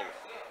steps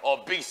or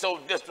be so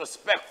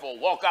disrespectful,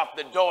 walk out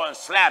the door and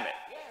slam it.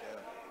 Yeah.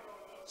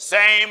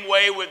 Same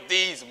way with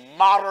these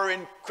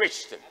modern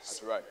Christians.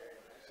 That's right.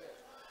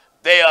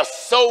 They are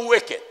so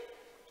wicked.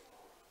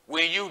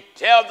 When you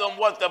tell them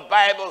what the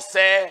Bible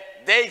says,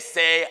 they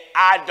say,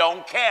 I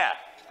don't care.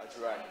 That's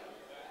right.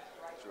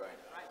 That's right.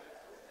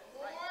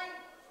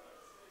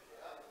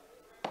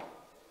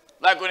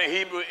 Like when the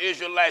Hebrew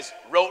Israelites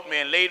wrote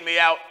me and laid me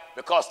out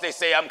because they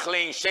say I'm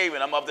clean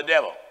shaven, I'm of the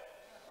devil.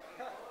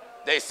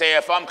 They say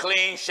if I'm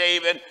clean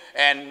shaven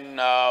and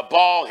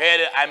bald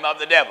headed, I'm of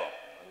the devil.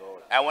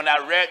 Lord. And when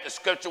I read the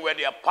scripture where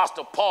the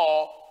Apostle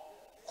Paul,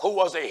 who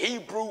was a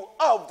Hebrew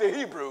of the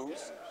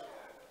Hebrews,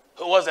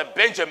 who was a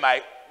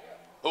Benjamite,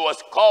 who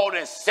was called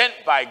and sent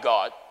by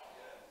God,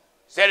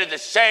 said it's a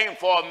shame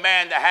for a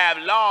man to have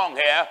long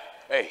hair,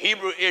 a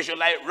Hebrew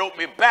Israelite wrote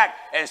me back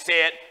and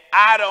said,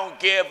 I don't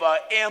give a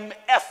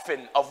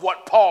MFing of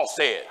what Paul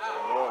said.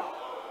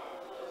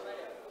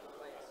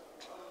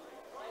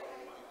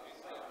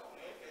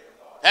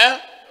 Huh?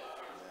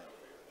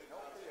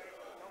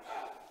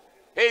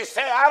 He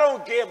said, I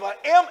don't give a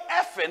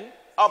MFing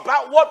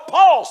about what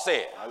Paul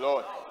said. My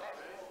Lord.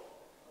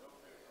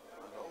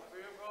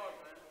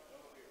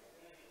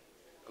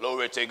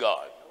 Glory to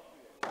God.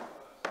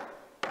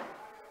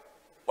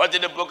 What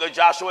did the book of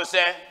Joshua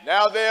say?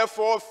 Now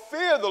therefore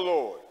fear the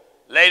Lord.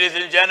 Ladies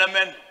and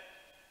gentlemen,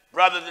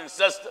 brothers and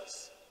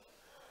sisters,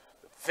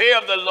 the fear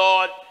of the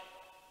Lord,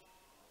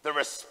 the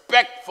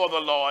respect for the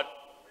Lord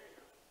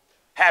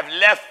have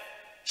left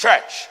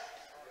church.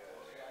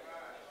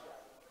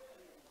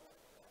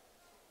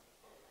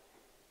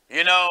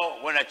 You know,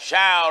 when a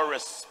child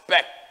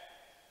respects,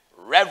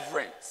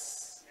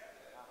 reverence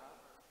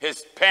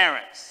his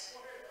parents,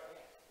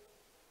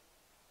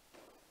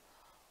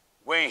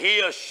 when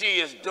he or she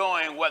is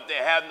doing what they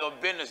have no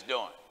business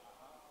doing,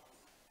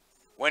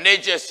 when they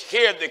just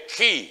hear the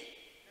key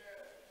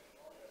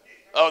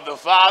of the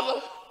father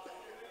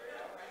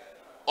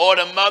or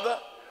the mother,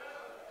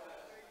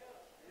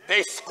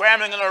 they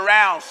scrambling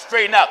around,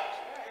 straighten up.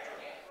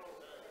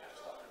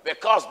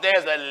 Because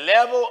there's a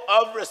level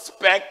of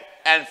respect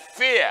and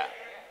fear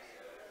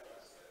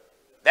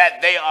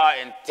that they are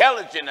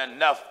intelligent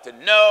enough to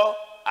know,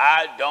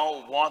 I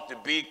don't want to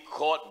be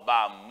caught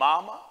by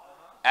mama,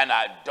 and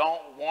I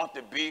don't want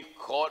to be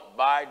caught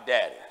by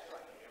daddy.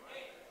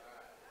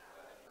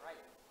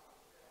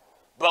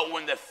 But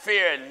when the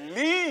fear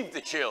leaves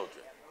the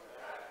children,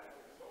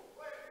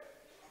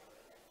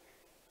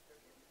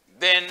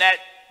 then that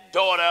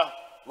daughter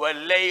will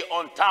lay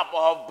on top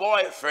of her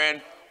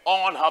boyfriend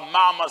on her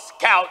mama's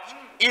couch,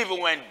 even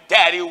when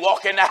daddy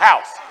walk in the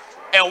house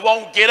and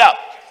won't get up.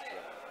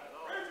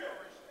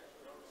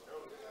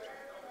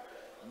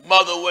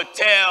 Mother would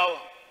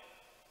tell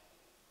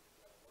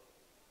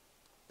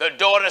the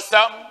daughter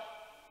something,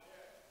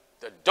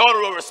 the daughter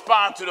will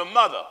respond to the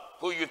mother,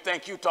 who you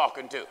think you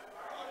talking to.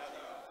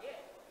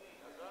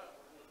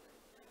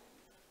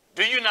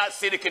 Do you not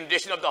see the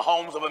condition of the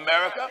homes of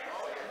America?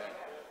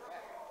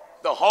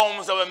 The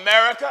homes of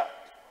America,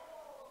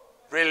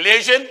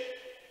 religion,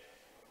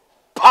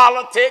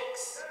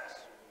 politics,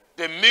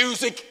 the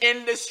music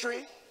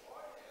industry,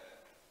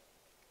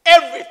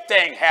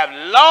 everything have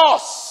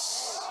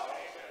lost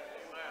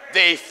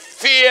their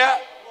fear,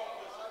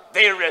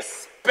 their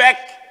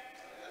respect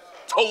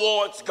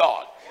towards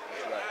God.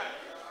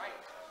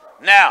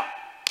 Now,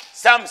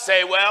 some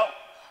say, well,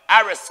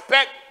 I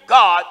respect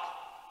God,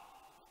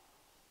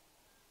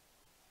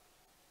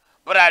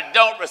 but I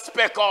don't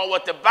respect all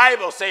what the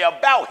Bible say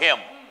about him.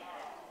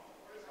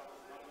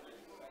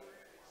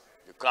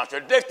 You're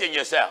contradicting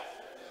yourself.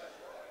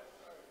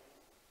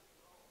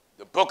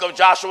 The book of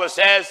Joshua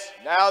says,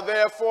 now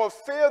therefore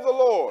fear the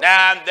Lord.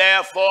 Now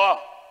therefore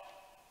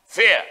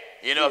fear.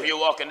 You know, if you're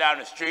walking down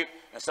the street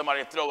and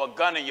somebody throw a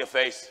gun in your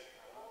face,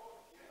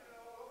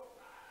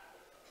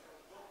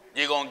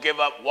 you're going to give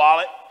up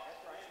wallet.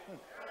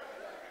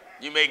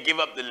 You may give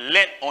up the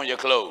lint on your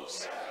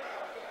clothes.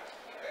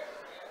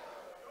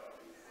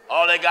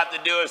 All they got to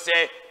do is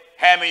say,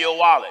 hand me your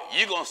wallet.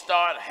 You're going to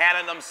start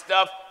handing them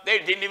stuff they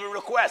didn't even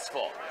request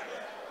for.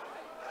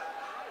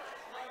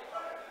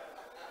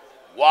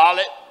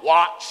 Wallet,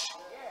 watch,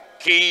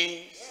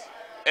 keys.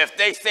 If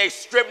they say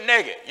strip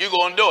naked, you're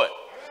going to do it.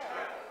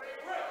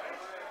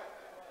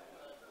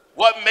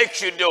 What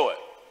makes you do it?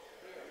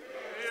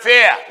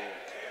 Fear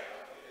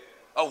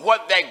of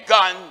what that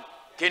gun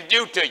can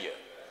do to you.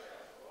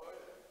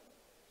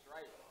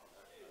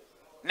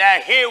 Now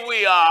here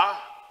we are,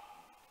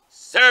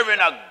 serving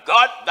a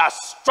God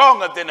that's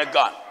stronger than a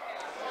gun.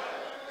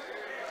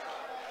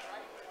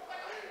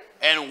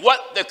 And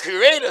what the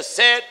Creator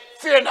said,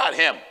 fear not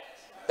him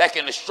that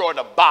can destroy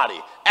the body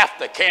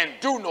after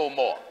can't do no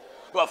more,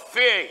 but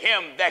fear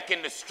him that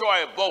can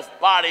destroy both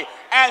body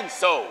and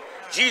soul.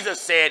 Jesus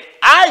said,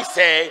 I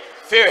say,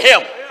 fear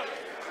him.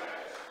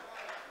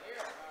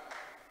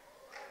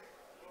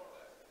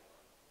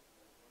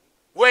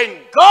 When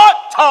God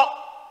talks,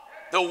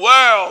 the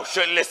world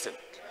should listen.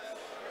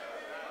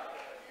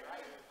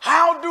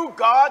 How do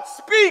God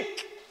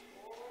speak?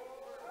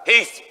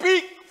 He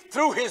speaks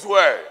through his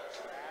word.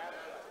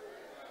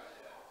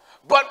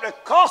 But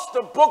because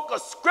the book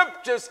of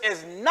scriptures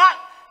is not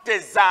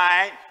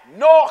designed,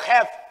 nor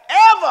have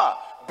ever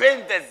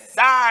been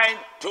designed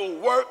to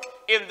work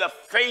in the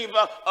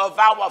favor of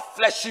our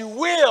fleshy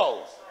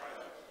wills,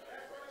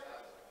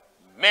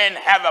 men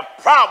have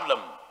a problem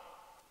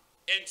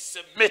in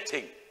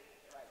submitting.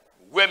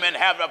 Women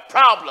have a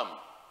problem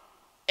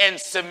in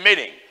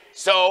submitting.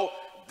 So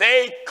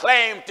they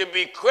claim to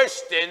be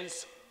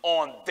Christians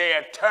on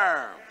their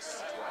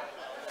terms.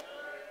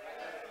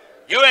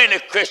 You ain't a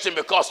Christian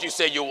because you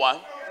say you won.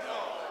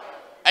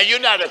 And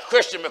you're not a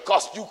Christian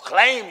because you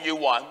claim you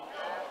won.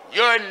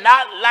 You're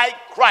not like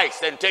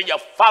Christ until you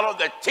follow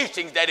the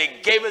teachings that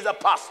he gave his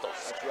apostles.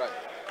 That's right.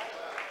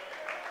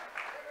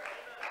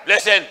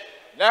 Listen.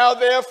 Now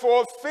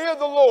therefore fear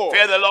the Lord.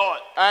 Fear the Lord.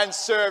 And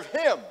serve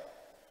him.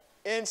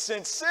 In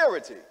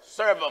sincerity.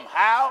 Serve them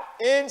how?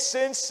 In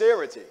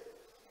sincerity.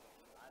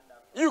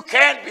 You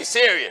can't be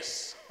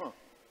serious.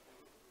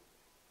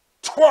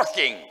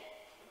 Twerking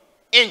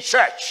in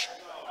church.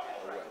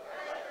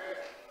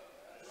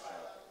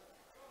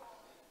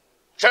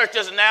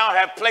 Churches now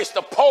have placed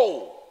a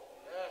pole.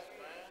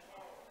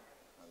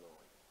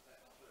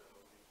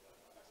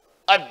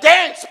 A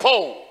dance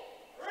pole.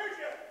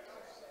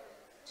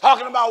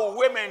 Talking about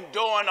women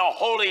doing a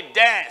holy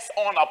dance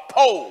on a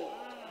pole.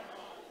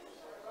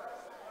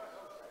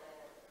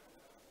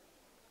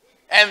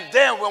 And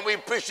then when we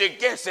preach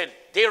against it,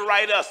 they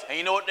write us. And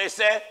you know what they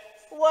said?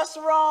 What's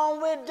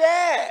wrong with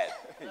that?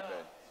 Amen.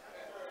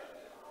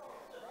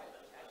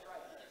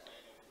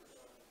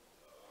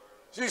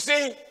 So you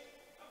see,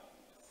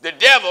 the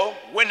devil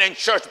went in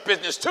church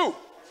business too.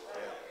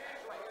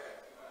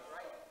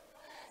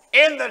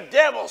 In the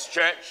devil's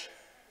church,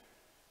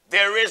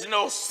 there is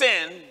no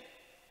sin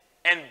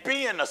in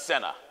being a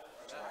sinner.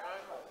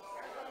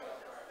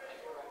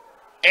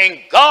 In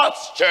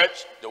God's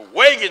church, the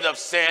wages of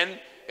sin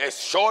is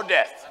sure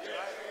death.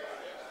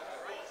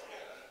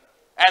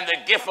 And the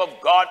gift of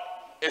God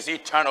is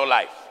eternal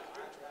life.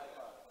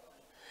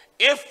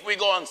 If we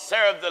go and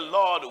serve the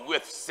Lord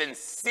with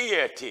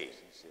sincerity,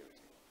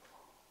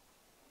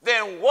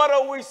 then what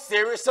are we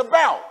serious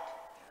about?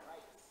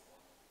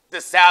 The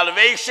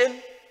salvation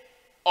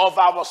of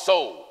our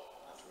soul.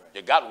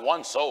 You got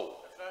one soul.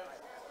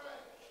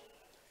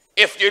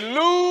 If you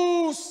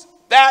lose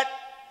that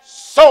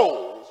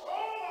soul,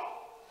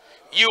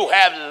 you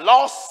have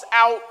lost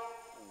out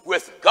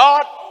with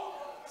God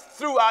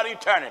throughout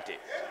eternity.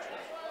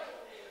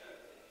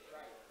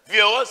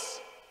 Viewers,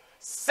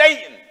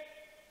 Satan,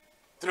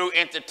 through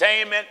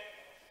entertainment,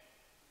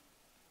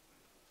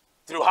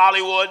 through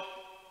Hollywood,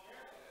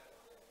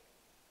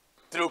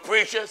 through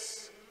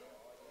preachers,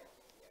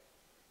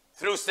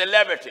 through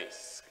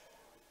celebrities,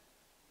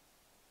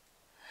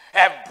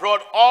 have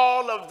brought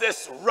all of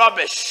this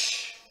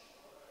rubbish.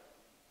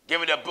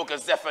 Give me the book of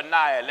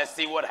Zephaniah. Let's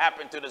see what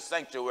happened to the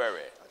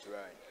sanctuary. That's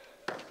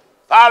right.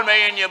 Follow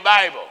me in your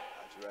Bible.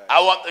 That's right.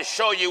 I want to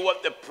show you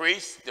what the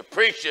priests, the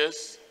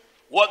preachers,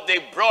 what they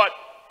brought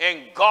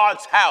in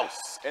God's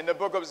house. In the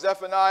book of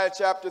Zephaniah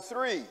chapter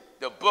 3.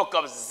 The book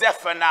of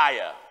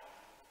Zephaniah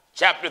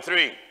chapter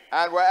 3.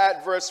 And we're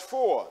at verse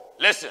 4.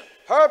 Listen.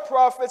 Her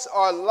prophets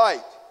are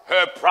light.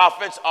 Her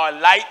prophets are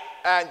light.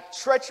 And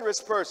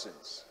treacherous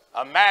persons.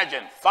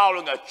 Imagine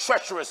following a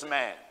treacherous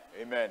man.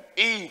 Amen.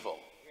 Evil,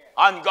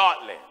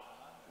 ungodly,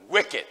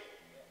 wicked,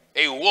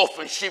 a wolf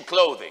in sheep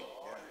clothing.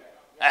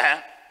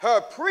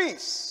 Her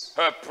priests.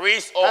 Her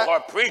priests or her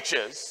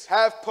preachers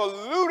have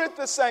polluted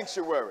the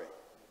sanctuary.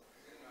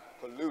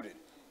 Polluted.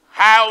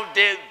 How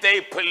did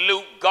they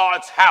pollute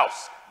God's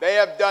house? They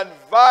have done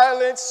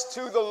violence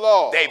to the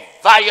law. They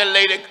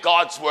violated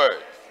God's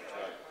word.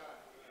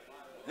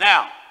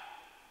 Now,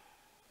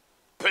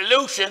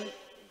 pollution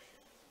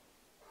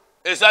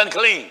is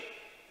unclean.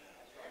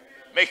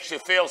 Makes you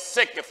feel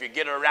sick if you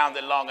get around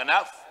it long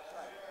enough.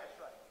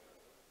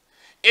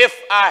 If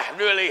I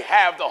really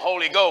have the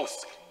Holy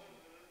Ghost,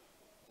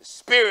 the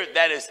Spirit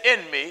that is in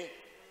me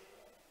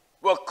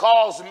will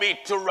cause me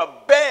to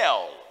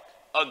rebel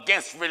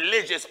against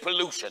religious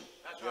pollution.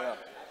 Yeah.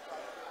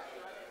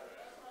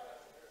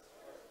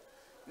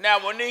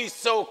 Now, when these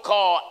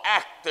so-called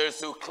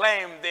actors who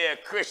claim they're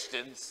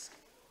Christians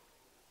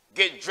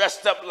get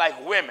dressed up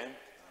like women,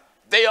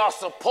 they are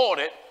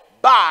supported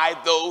by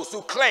those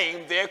who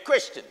claim they're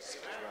Christians.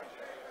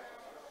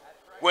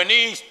 When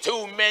these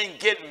two men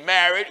get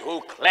married who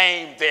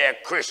claim they're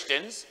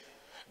Christians,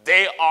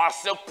 they are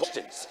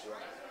supported.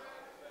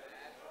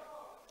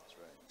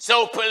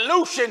 So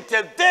pollution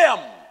to them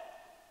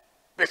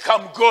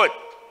become good.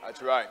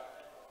 That's right.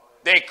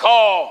 They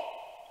call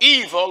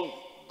evil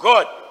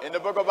good. In the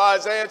book of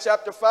Isaiah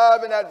chapter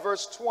 5 and at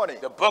verse 20.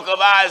 The book of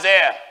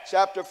Isaiah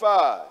chapter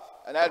 5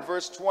 and at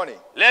verse 20.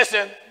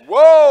 Listen.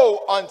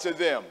 Woe unto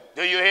them.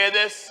 Do you hear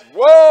this?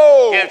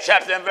 Woe. Give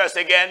chapter and verse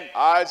again.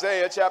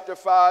 Isaiah chapter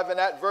 5 and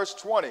at verse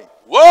 20.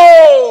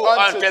 Woe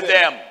unto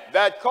them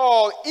that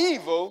call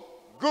evil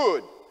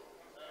good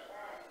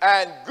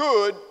and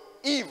good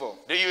evil.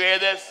 Do you hear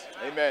this?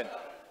 Amen.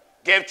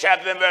 Give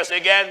chapter and verse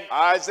again.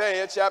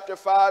 Isaiah chapter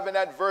 5 and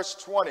at verse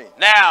 20.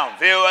 Now,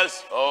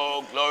 viewers,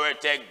 oh, glory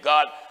to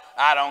God.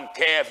 I don't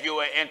care if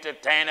you're an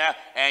entertainer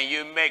and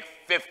you make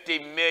 50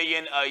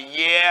 million a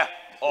year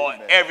or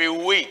Amen. every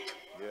week.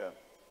 Yeah.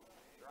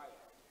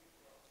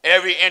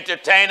 Every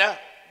entertainer,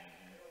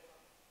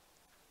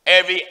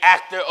 every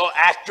actor or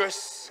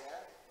actress,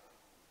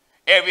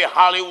 every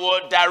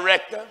Hollywood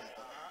director,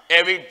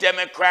 every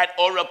Democrat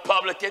or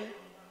Republican,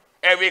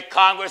 every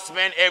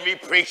congressman, every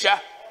preacher.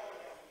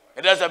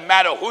 It doesn't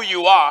matter who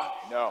you are.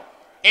 No.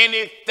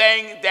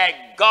 Anything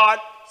that God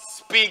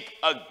speak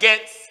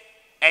against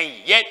and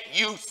yet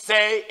you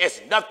say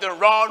it's nothing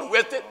wrong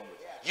with it,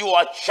 you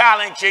are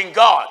challenging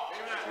God.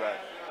 That's right.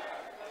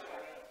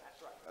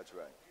 That's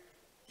right.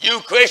 You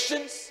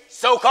Christians,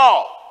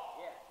 so-called.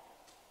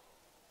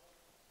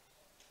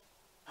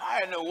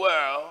 How in the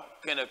world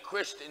can a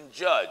Christian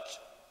judge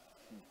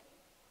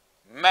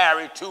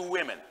marry two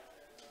women?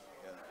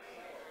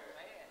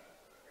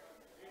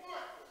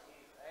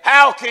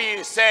 How can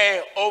you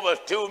say over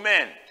two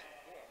men,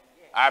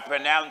 I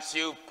pronounce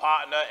you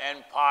partner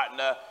and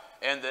partner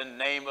in the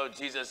name of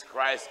Jesus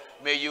Christ.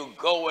 May you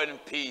go in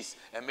peace,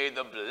 and may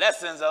the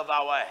blessings of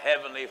our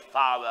Heavenly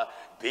Father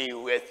be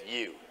with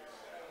you.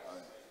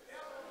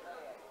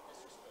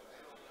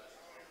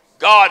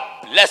 God's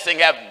blessing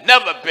have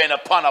never been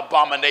upon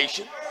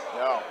abomination.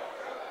 No.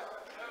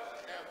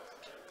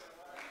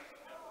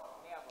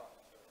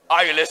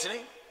 Are you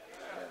listening?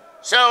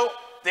 So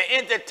the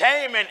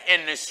entertainment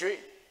industry,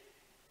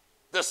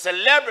 the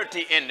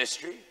celebrity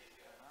industry,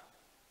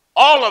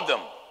 all of them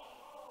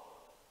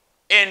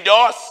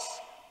endorse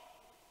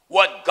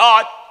what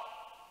God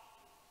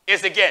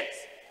is against.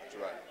 That's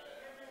right.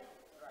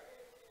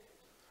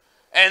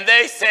 And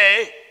they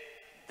say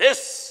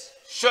this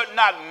should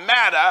not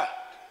matter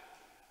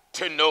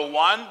to no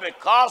one,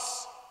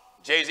 because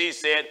Jay-Z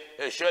said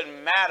it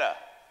shouldn't matter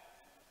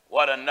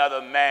what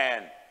another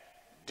man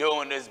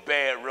do in his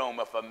bedroom.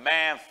 If a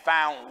man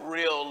found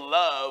real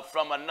love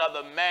from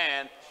another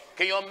man,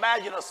 can you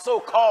imagine a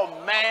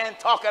so-called man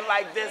talking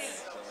like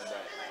this?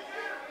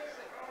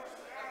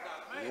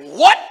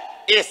 What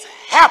is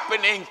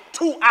happening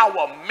to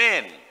our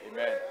men?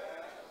 Amen.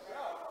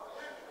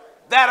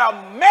 That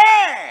a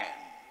man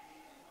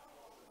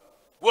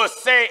will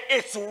say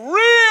it's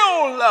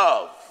real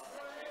love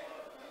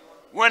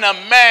when a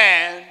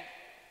man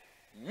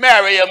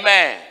marry a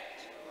man.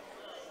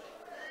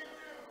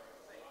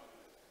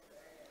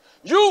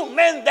 You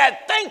men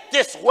that think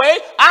this way,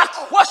 I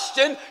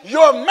question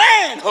your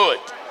manhood.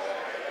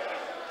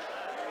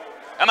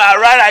 Am I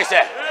right, I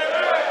said?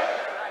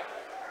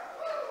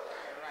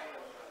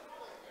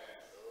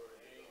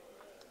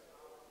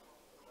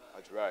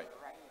 That's right.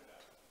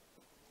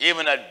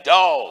 Even a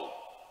dog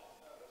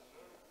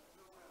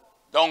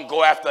don't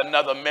go after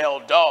another male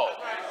dog.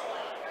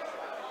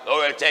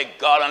 Glory to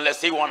God,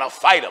 unless he want to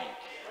fight him.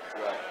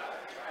 That's right.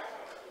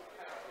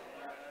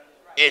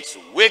 It's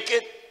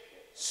wicked,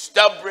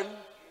 stubborn,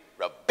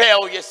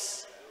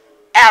 rebellious,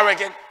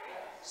 arrogant,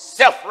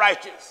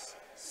 self-righteous,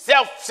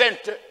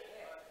 self-centered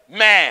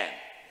man.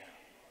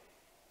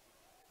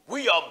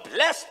 We are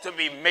blessed to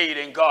be made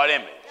in God's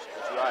image.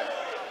 That's right.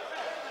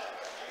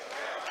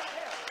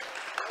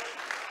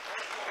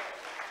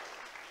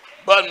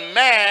 But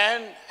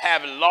man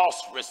have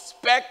lost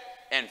respect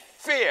and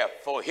fear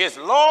for his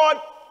Lord,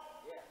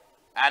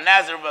 and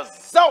as a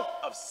result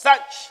of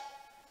such,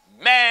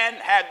 man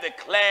had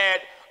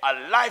declared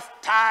a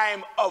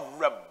lifetime of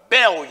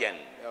rebellion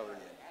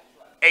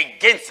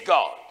against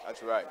God.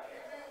 That's right.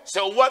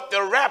 So what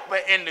the rapper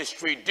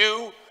industry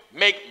do,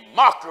 make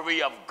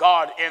mockery of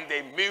God in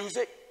their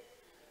music.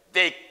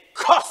 They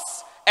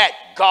cuss at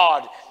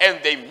God in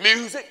their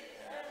music.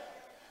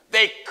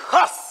 They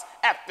cuss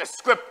at the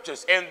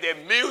scriptures in their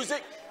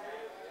music.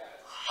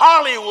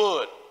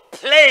 Hollywood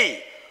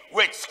play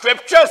with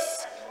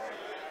scriptures.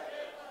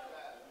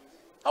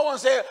 I want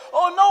to say,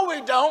 oh no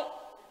we don't.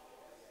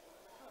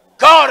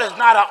 God is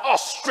not an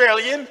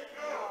Australian.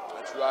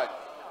 That's right.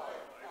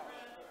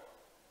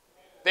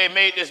 They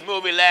made this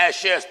movie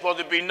last year, supposed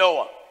to be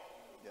Noah.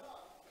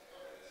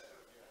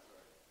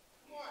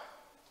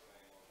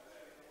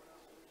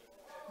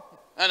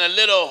 And a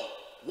little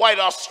white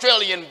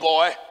Australian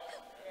boy,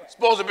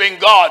 supposed to be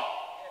God.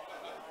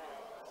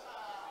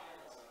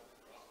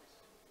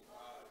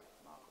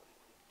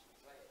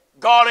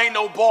 God ain't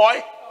no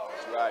boy.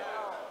 That's right.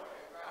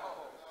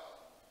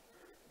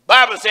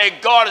 Bible says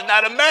God is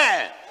not a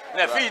man. And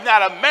if he's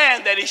not a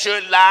man that he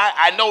should lie,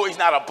 I know he's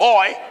not a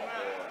boy.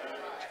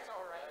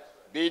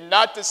 Be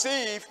not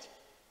deceived.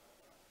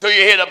 Do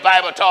you hear the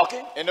Bible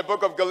talking? In the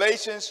book of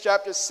Galatians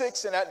chapter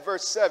 6 and at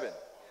verse 7.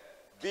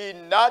 Be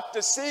not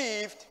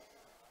deceived.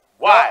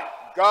 Why?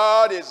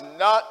 God is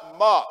not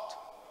mocked.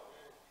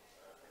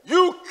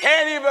 You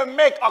can't even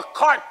make a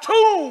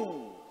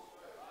cartoon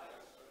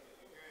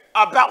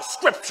about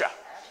scripture.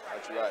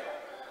 That's right.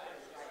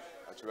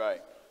 That's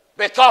right.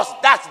 Because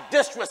that's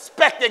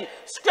disrespecting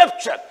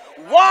scripture.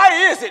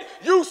 Why is it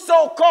you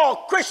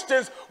so-called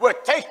Christians will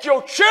take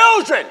your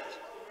children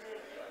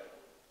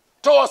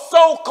to a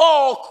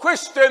so-called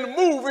Christian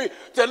movie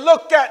to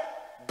look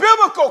at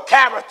biblical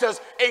characters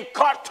in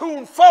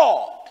cartoon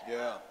form?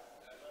 Yeah.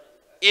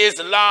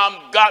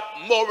 Islam got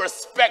more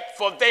respect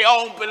for their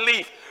own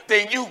belief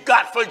than you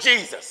got for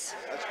Jesus.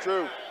 That's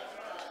true.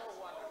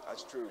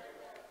 That's true.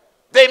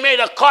 They made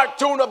a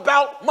cartoon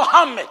about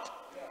Muhammad.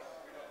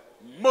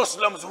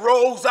 Muslims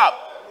rose up.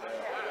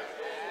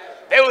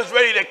 They was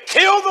ready to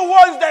kill the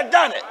ones that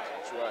done it.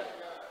 That's right.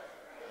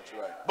 That's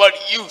right. But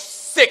you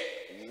sick,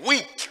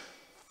 weak,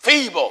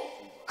 feeble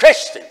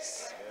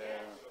Christians.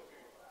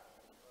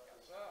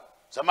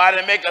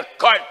 Somebody make a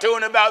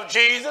cartoon about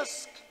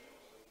Jesus,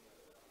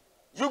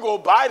 you go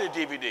buy the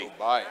DVD. Go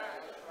buy it.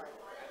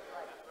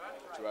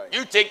 That's right.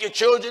 You take your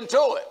children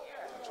to it.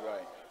 That's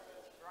right.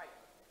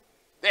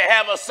 They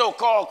have a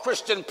so-called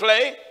Christian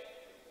play,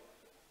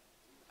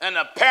 and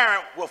a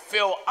parent will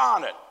feel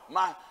honored.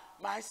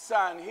 My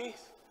son,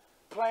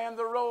 playing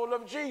the role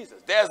of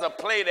Jesus. There's a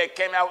play that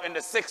came out in the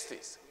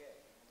 60s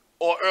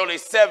or early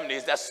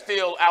 70s that's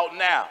still out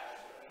now.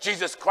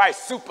 Jesus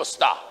Christ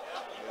Superstar.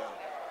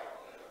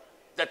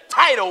 The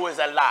title is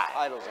a lie.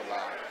 Title's a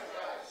lie.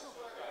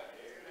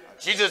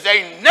 Jesus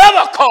ain't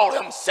never called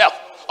himself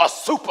a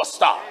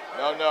superstar.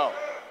 No, no.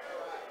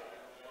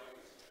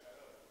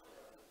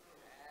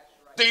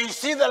 Do you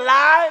see the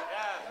lie?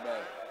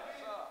 Amen.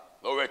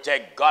 Glory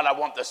to God, I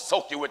want to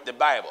soak you with the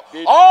Bible.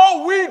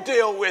 All we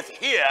deal with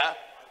here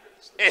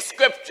is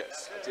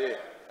scriptures. That's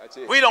it. That's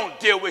it. We don't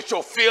deal with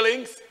your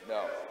feelings,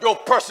 No. your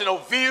personal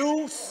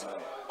views.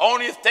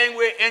 Only thing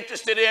we're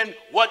interested in,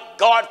 what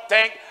God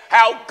think,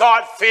 how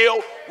God feel,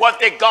 what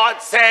did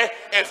God say.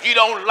 If you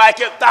don't like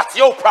it, that's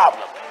your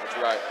problem. That's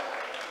right.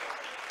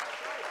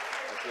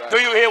 That's right. Do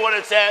you hear what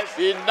it says?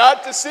 Be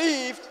not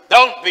deceived.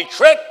 Don't be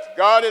tricked.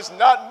 God is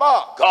not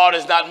mocked. God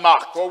is not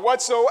mocked. For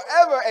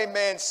whatsoever a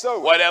man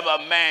soweth, Whatever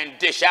a man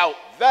dish out,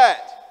 that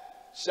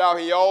shall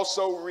he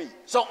also reap.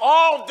 so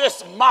all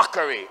this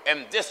mockery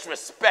and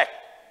disrespect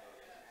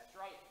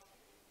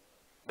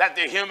that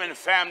the human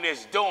family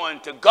is doing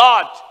to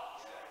God,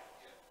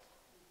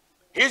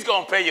 he's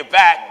going to pay you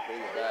back. Pay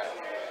you back.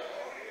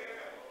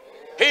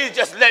 He's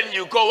just letting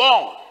you go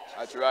on.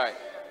 That's right.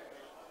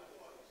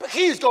 But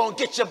he's going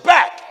to get you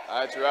back.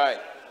 That's right.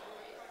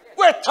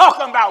 We're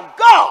talking about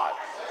God.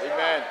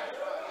 Amen.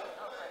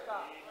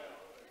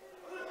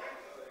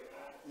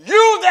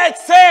 You that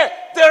said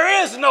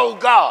there is no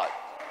God,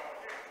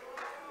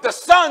 the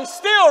sun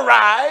still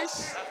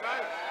rises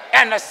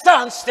and the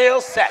sun still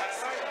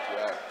sets.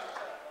 Right.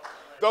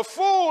 The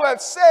fool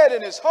hath said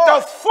in his The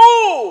heart.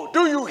 fool,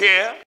 do you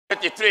hear?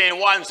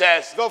 53:1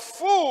 says, The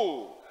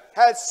fool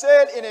hath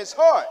said in his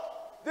heart,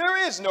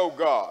 there is no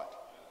God.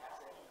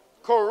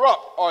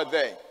 Corrupt are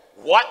they.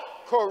 what?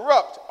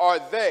 Corrupt are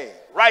they.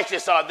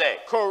 Righteous are they.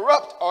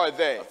 Corrupt are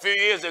they. A few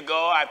years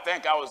ago, I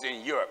think I was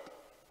in Europe.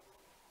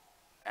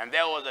 And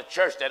there was a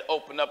church that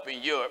opened up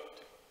in Europe.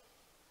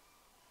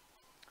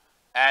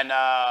 And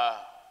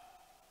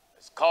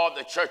it's called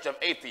the Church of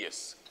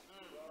Atheists.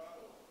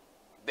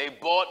 They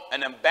bought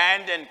an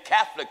abandoned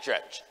Catholic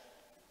church.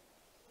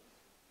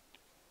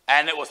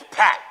 And it was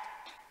packed.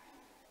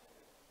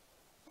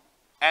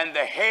 And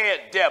the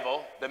head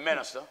devil, the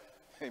minister,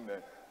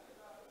 Amen.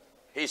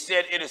 he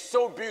said, it is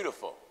so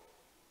beautiful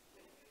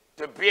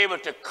to be able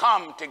to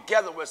come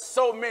together with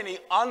so many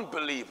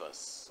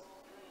unbelievers.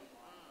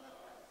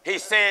 He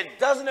said,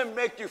 doesn't it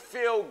make you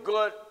feel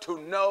good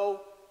to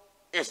know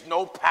it's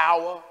no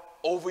power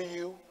over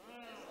you?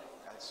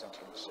 That's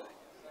something to say.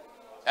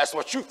 That's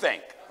what you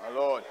think. My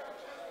Lord.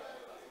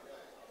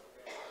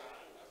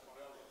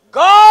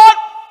 God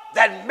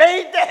that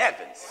made the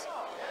heavens.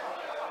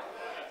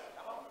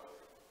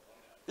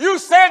 You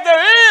said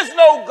there is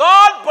no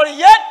God, but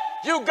yet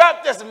you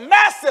got this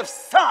massive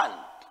sun.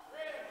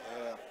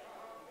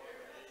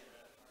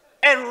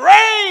 And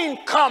rain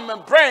come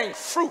and bring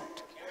fruit.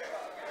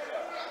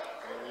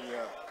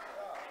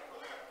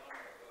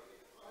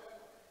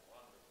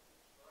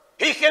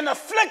 He can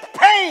afflict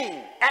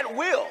pain at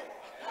will.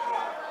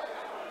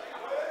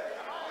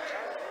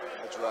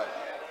 That's right.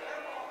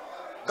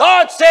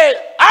 God said,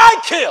 I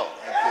kill.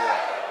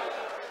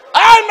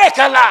 I make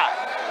alive.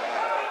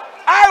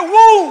 I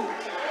wound.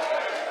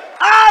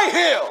 I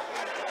heal.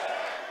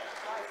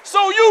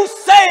 So you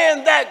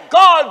saying that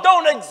God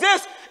don't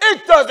exist,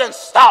 it doesn't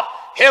stop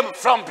him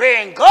from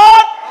being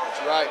God.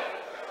 That's right.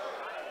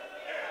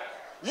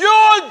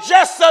 You're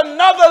just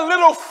another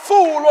little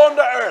fool on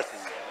the earth.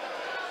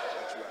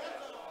 That's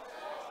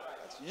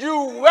right.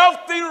 You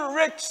wealthy,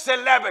 rich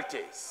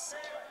celebrities.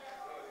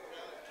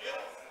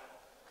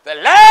 The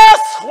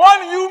last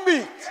one you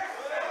meet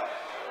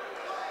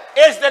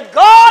is the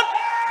God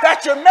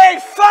that you made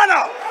fun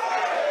of.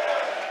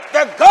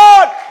 The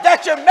God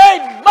that you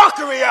made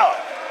mockery of.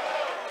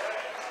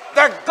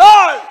 The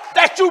God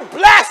that you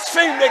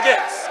blasphemed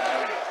against.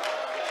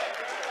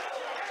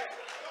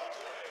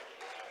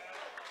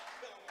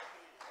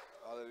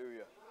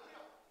 Hallelujah.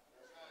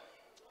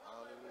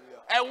 Hallelujah.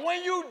 And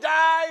when you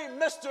die,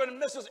 Mr.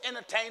 and Mrs.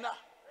 Entertainer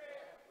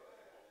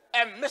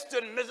and Mr.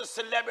 and Mrs.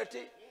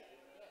 Celebrity,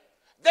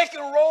 they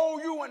can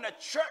roll you in the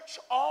church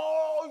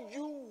all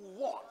you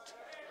want.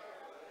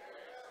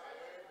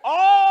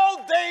 All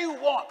they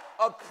want.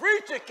 A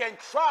preacher can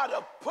try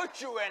to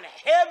put you in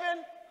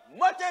heaven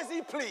much as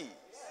he please.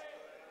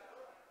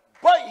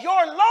 But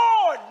your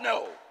Lord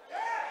knows.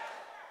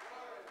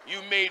 You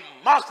made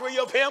mockery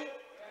of him.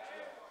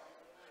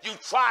 You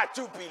tried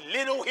to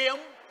belittle him.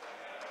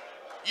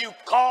 You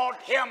called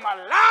him a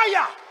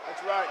liar.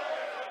 That's right.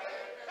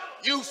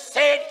 You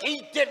said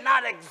he did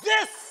not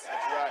exist.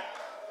 That's right.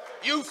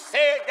 You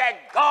said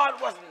that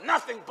God was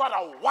nothing but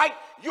a white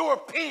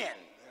European.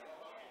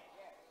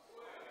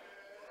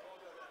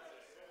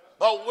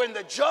 But when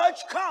the judge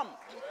comes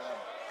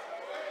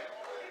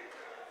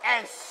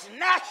and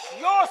snatch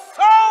your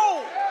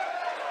soul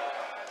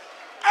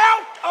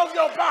out of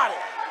your body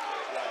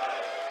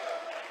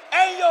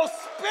and your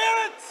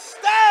spirit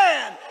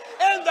stand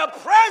in the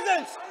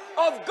presence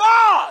of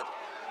God,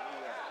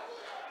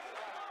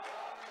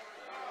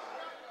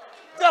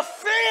 The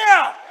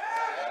fear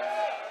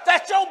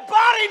that your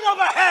body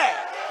never had,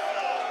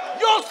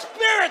 your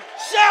spirit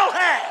shall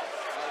have.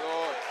 My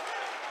Lord.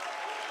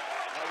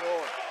 My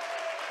Lord.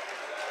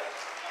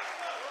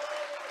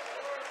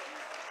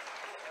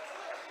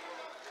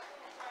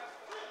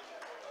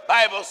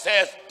 Bible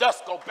says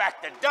dust go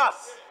back to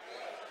dust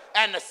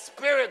and the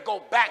spirit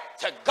go back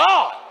to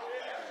God.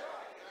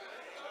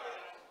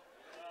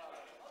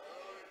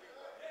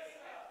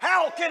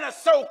 How can a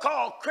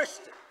so-called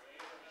Christian,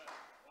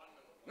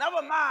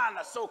 never mind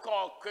a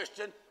so-called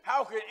Christian,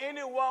 how can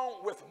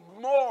anyone with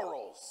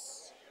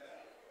morals,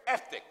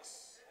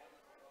 ethics,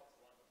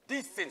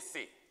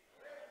 decency,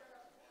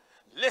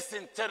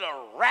 listen to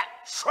the rap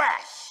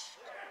trash?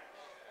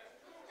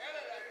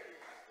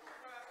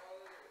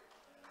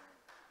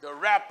 The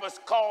rappers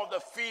call the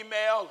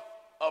female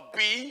a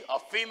bee, a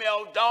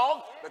female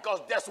dog,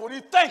 because that's what he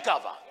think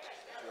of her.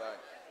 Right.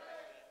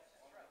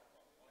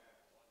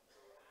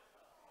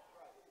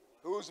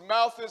 Whose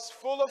mouth is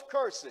full of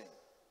cursing.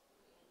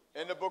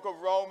 In the book of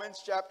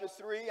Romans chapter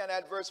 3 and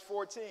at verse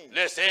 14.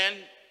 Listen.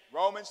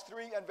 Romans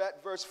 3 and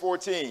at verse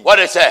 14. What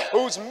it say?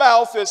 Whose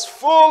mouth is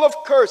full of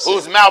cursing.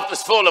 Whose mouth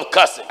is full of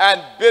cussing.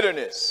 And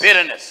bitterness.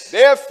 Bitterness.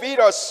 Their feet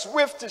are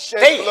swift to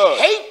shed blood.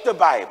 They hate the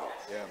Bible.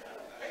 Yeah.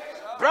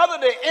 Brother,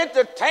 the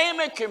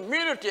entertainment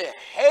community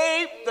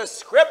hate the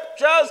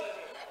scriptures,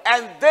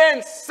 and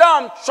then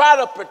some try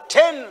to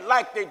pretend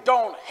like they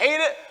don't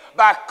hate it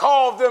by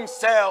calling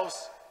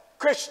themselves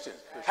Christians.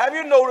 Have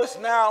you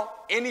noticed now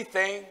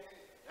anything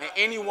and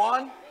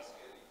anyone,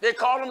 they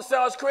call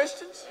themselves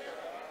Christians?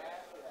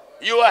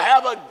 You will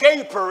have a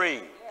gay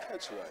parade.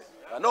 That's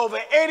right. And over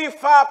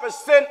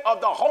 85%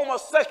 of the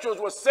homosexuals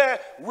will say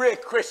we're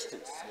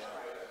Christians.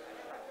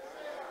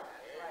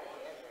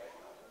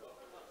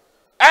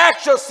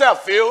 Ask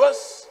yourself,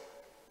 viewers,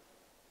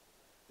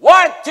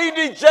 why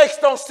T.D. Jakes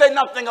don't say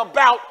nothing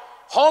about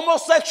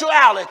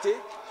homosexuality,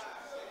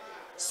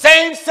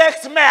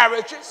 same-sex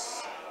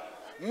marriages,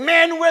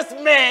 men with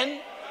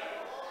men,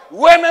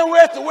 women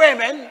with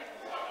women?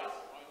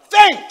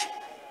 Think.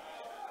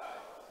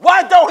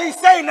 Why don't he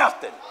say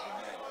nothing?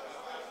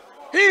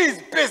 He's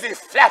busy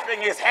flapping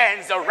his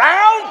hands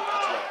around.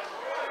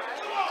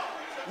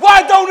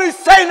 Why don't he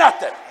say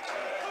nothing?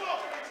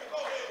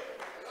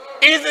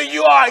 Either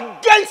you are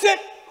against it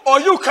or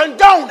you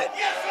condone it.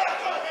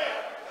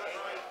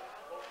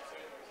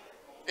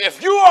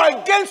 If you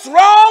are against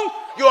wrong,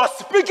 you'll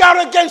speak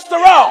out against the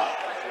wrong.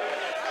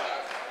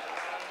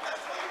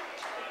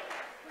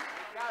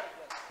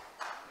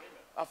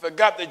 I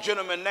forgot the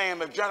gentleman's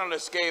name. A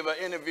journalist gave an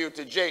interview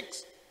to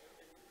Jakes.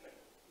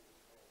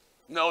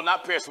 No,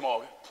 not Pierce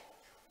Morgan.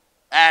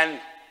 And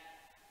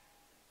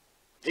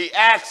he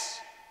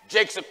asked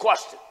Jakes a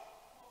question.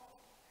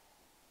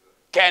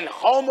 Can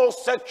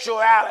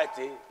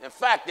homosexuality, in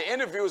fact, the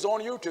interview is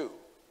on YouTube.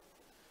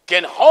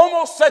 Can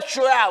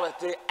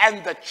homosexuality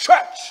and the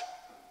church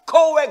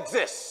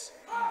coexist?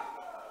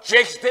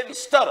 Jakes didn't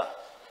stutter.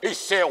 He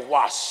said,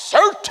 why,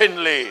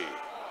 certainly.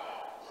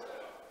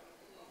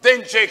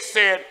 Then Jake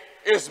said,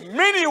 there's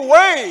many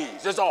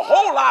ways. There's a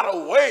whole lot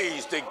of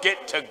ways to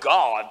get to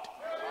God.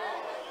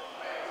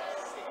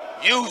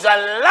 You's a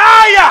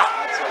liar.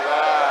 That's a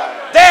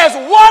lie. There's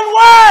one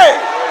way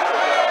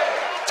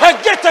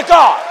to get to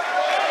God.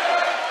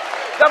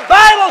 The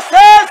Bible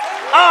says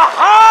a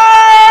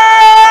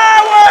highway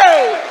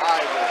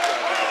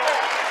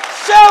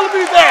shall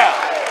be there.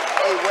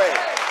 A way.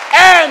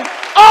 And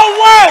a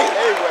way.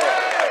 A way.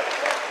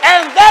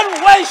 And that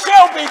way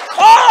shall be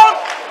called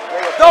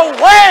the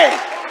way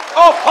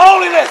of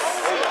holiness.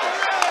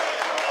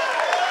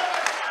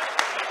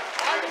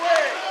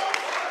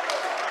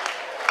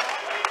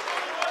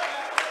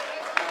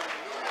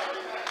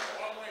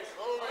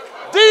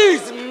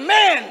 These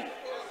men,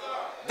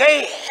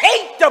 they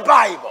hate the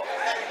Bible.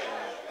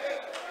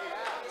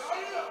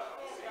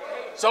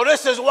 So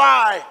this is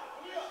why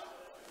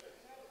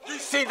you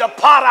see the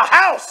potter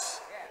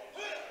house,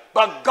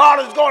 but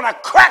God is going to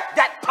crack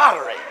that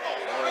pottery.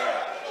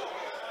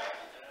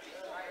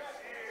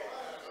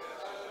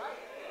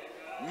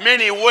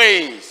 Many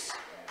ways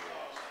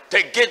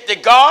to get to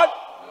God.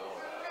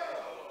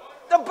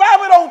 The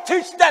Bible don't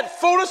teach that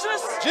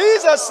foolishness.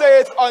 Jesus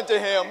saith unto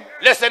him.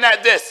 Listen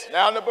at this.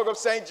 Now in the book of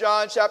St.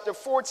 John chapter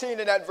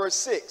 14 and at verse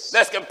 6.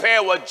 Let's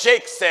compare what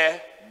Jake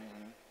said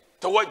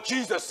to what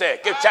Jesus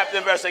said. Give chapter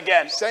and verse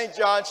again. St.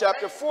 John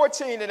chapter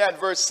 14 and at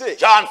verse 6.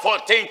 John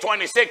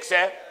 14:26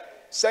 said.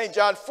 St.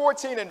 John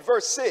 14 and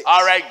verse 6.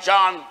 All right,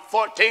 John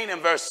 14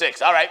 and verse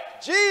 6. All right.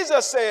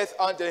 Jesus saith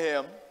unto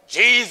him.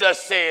 Jesus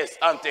says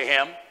unto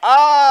him,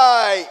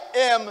 I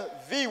am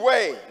the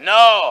way.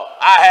 no,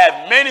 I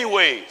have many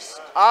ways.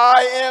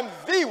 I am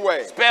the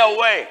way. Spell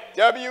way.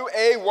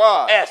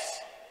 W-A-Y. S.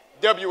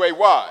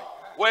 W-A-Y.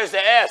 Where's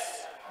the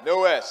S?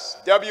 No S.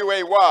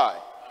 W-A-Y.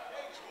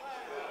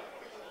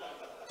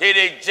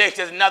 T.D. Jakes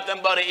is nothing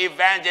but an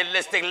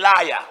evangelistic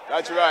liar.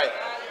 That's right.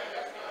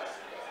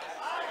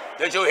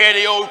 Did you hear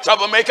the old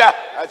troublemaker?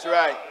 That's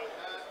right.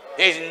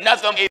 He's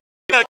nothing.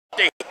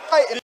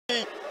 I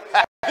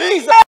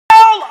He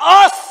tell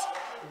us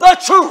the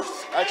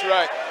truth. That's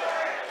right.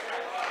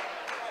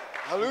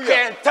 You Hallelujah.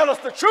 can't tell us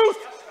the truth.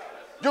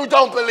 You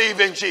don't believe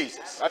in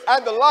Jesus.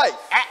 And the life.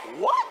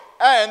 What?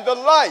 And the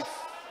life.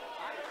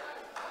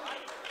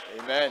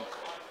 Amen.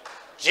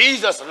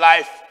 Jesus'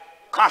 life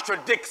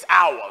contradicts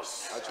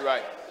ours. That's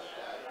right.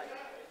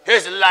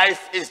 His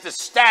life is the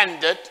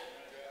standard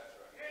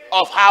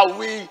of how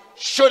we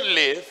should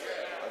live.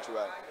 That's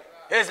right.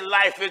 His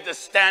life is the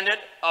standard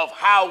of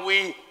how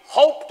we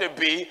hope to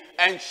be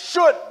and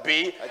should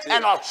be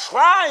and are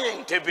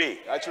trying to be.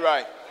 That's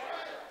right.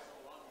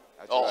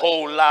 That's a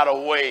whole lot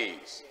of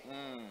ways.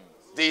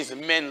 These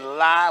men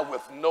lie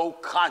with no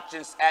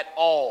conscience at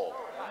all.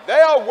 They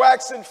are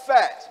waxing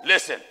fat.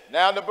 Listen.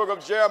 Now in the book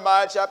of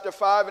Jeremiah chapter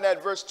 5 and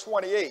at verse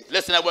 28.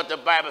 Listen to what the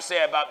Bible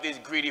says about these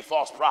greedy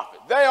false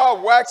prophets. They are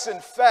waxing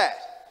fat.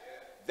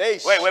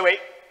 Wait.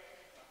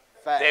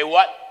 Fat. They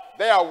what?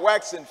 They are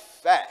waxing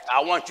fat.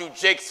 I want you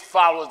Jake's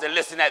followers to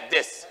listen at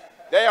this.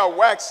 They are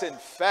waxing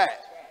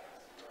fat.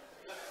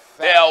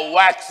 They are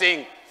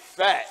waxing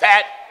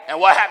fat. And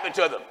what happened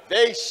to them?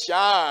 They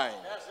shine.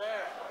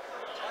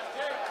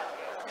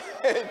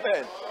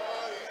 Amen.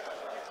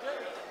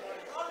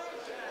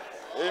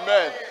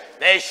 Amen.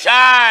 They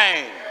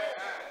shine.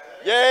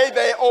 Yea,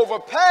 they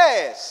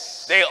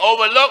overpass. They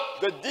overlook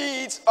the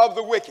deeds of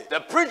the wicked.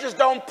 The preachers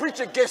don't preach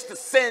against the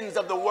sins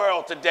of the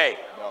world today.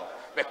 No.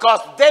 Because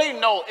they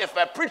know if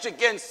I preach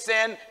against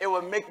sin, it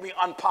will make me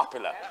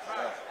unpopular.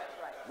 Yeah.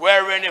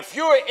 Wherein if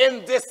you're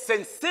in this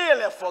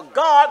sincerely for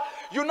God,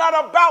 you're not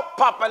about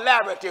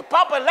popularity.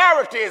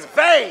 Popularity is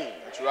vain.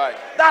 That's right.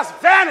 That's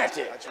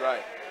vanity. That's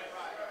right.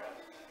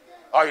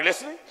 Are you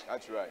listening?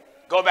 That's right.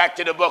 Go back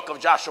to the book of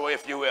Joshua,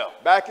 if you will.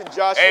 Back in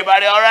Joshua.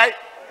 Everybody all right?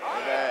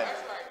 Amen.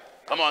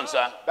 Come on,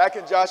 son. Back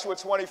in Joshua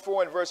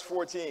 24 and verse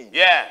 14.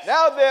 Yes.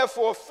 Now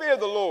therefore fear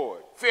the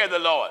Lord. Fear the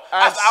Lord.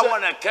 I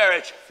want to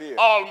encourage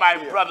all my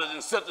brothers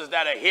and sisters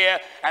that are here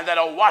and that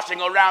are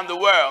watching around the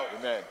world.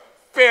 Amen.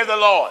 Fear the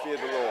Lord. Fear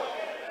the Lord.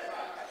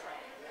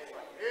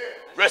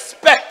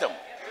 Respect them.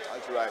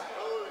 That's right.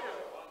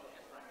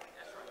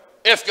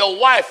 If your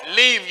wife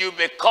leave you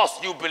because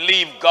you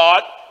believe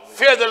God,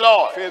 fear the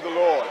Lord. Fear the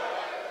Lord.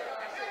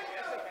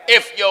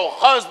 If your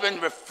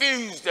husband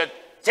refuses to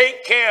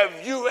take care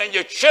of you and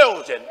your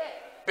children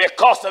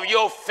because of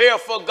your fear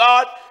for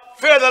God,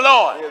 fear the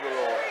Lord. Fear the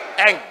Lord.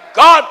 And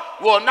God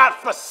will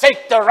not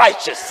forsake the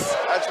righteous.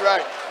 That's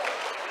right.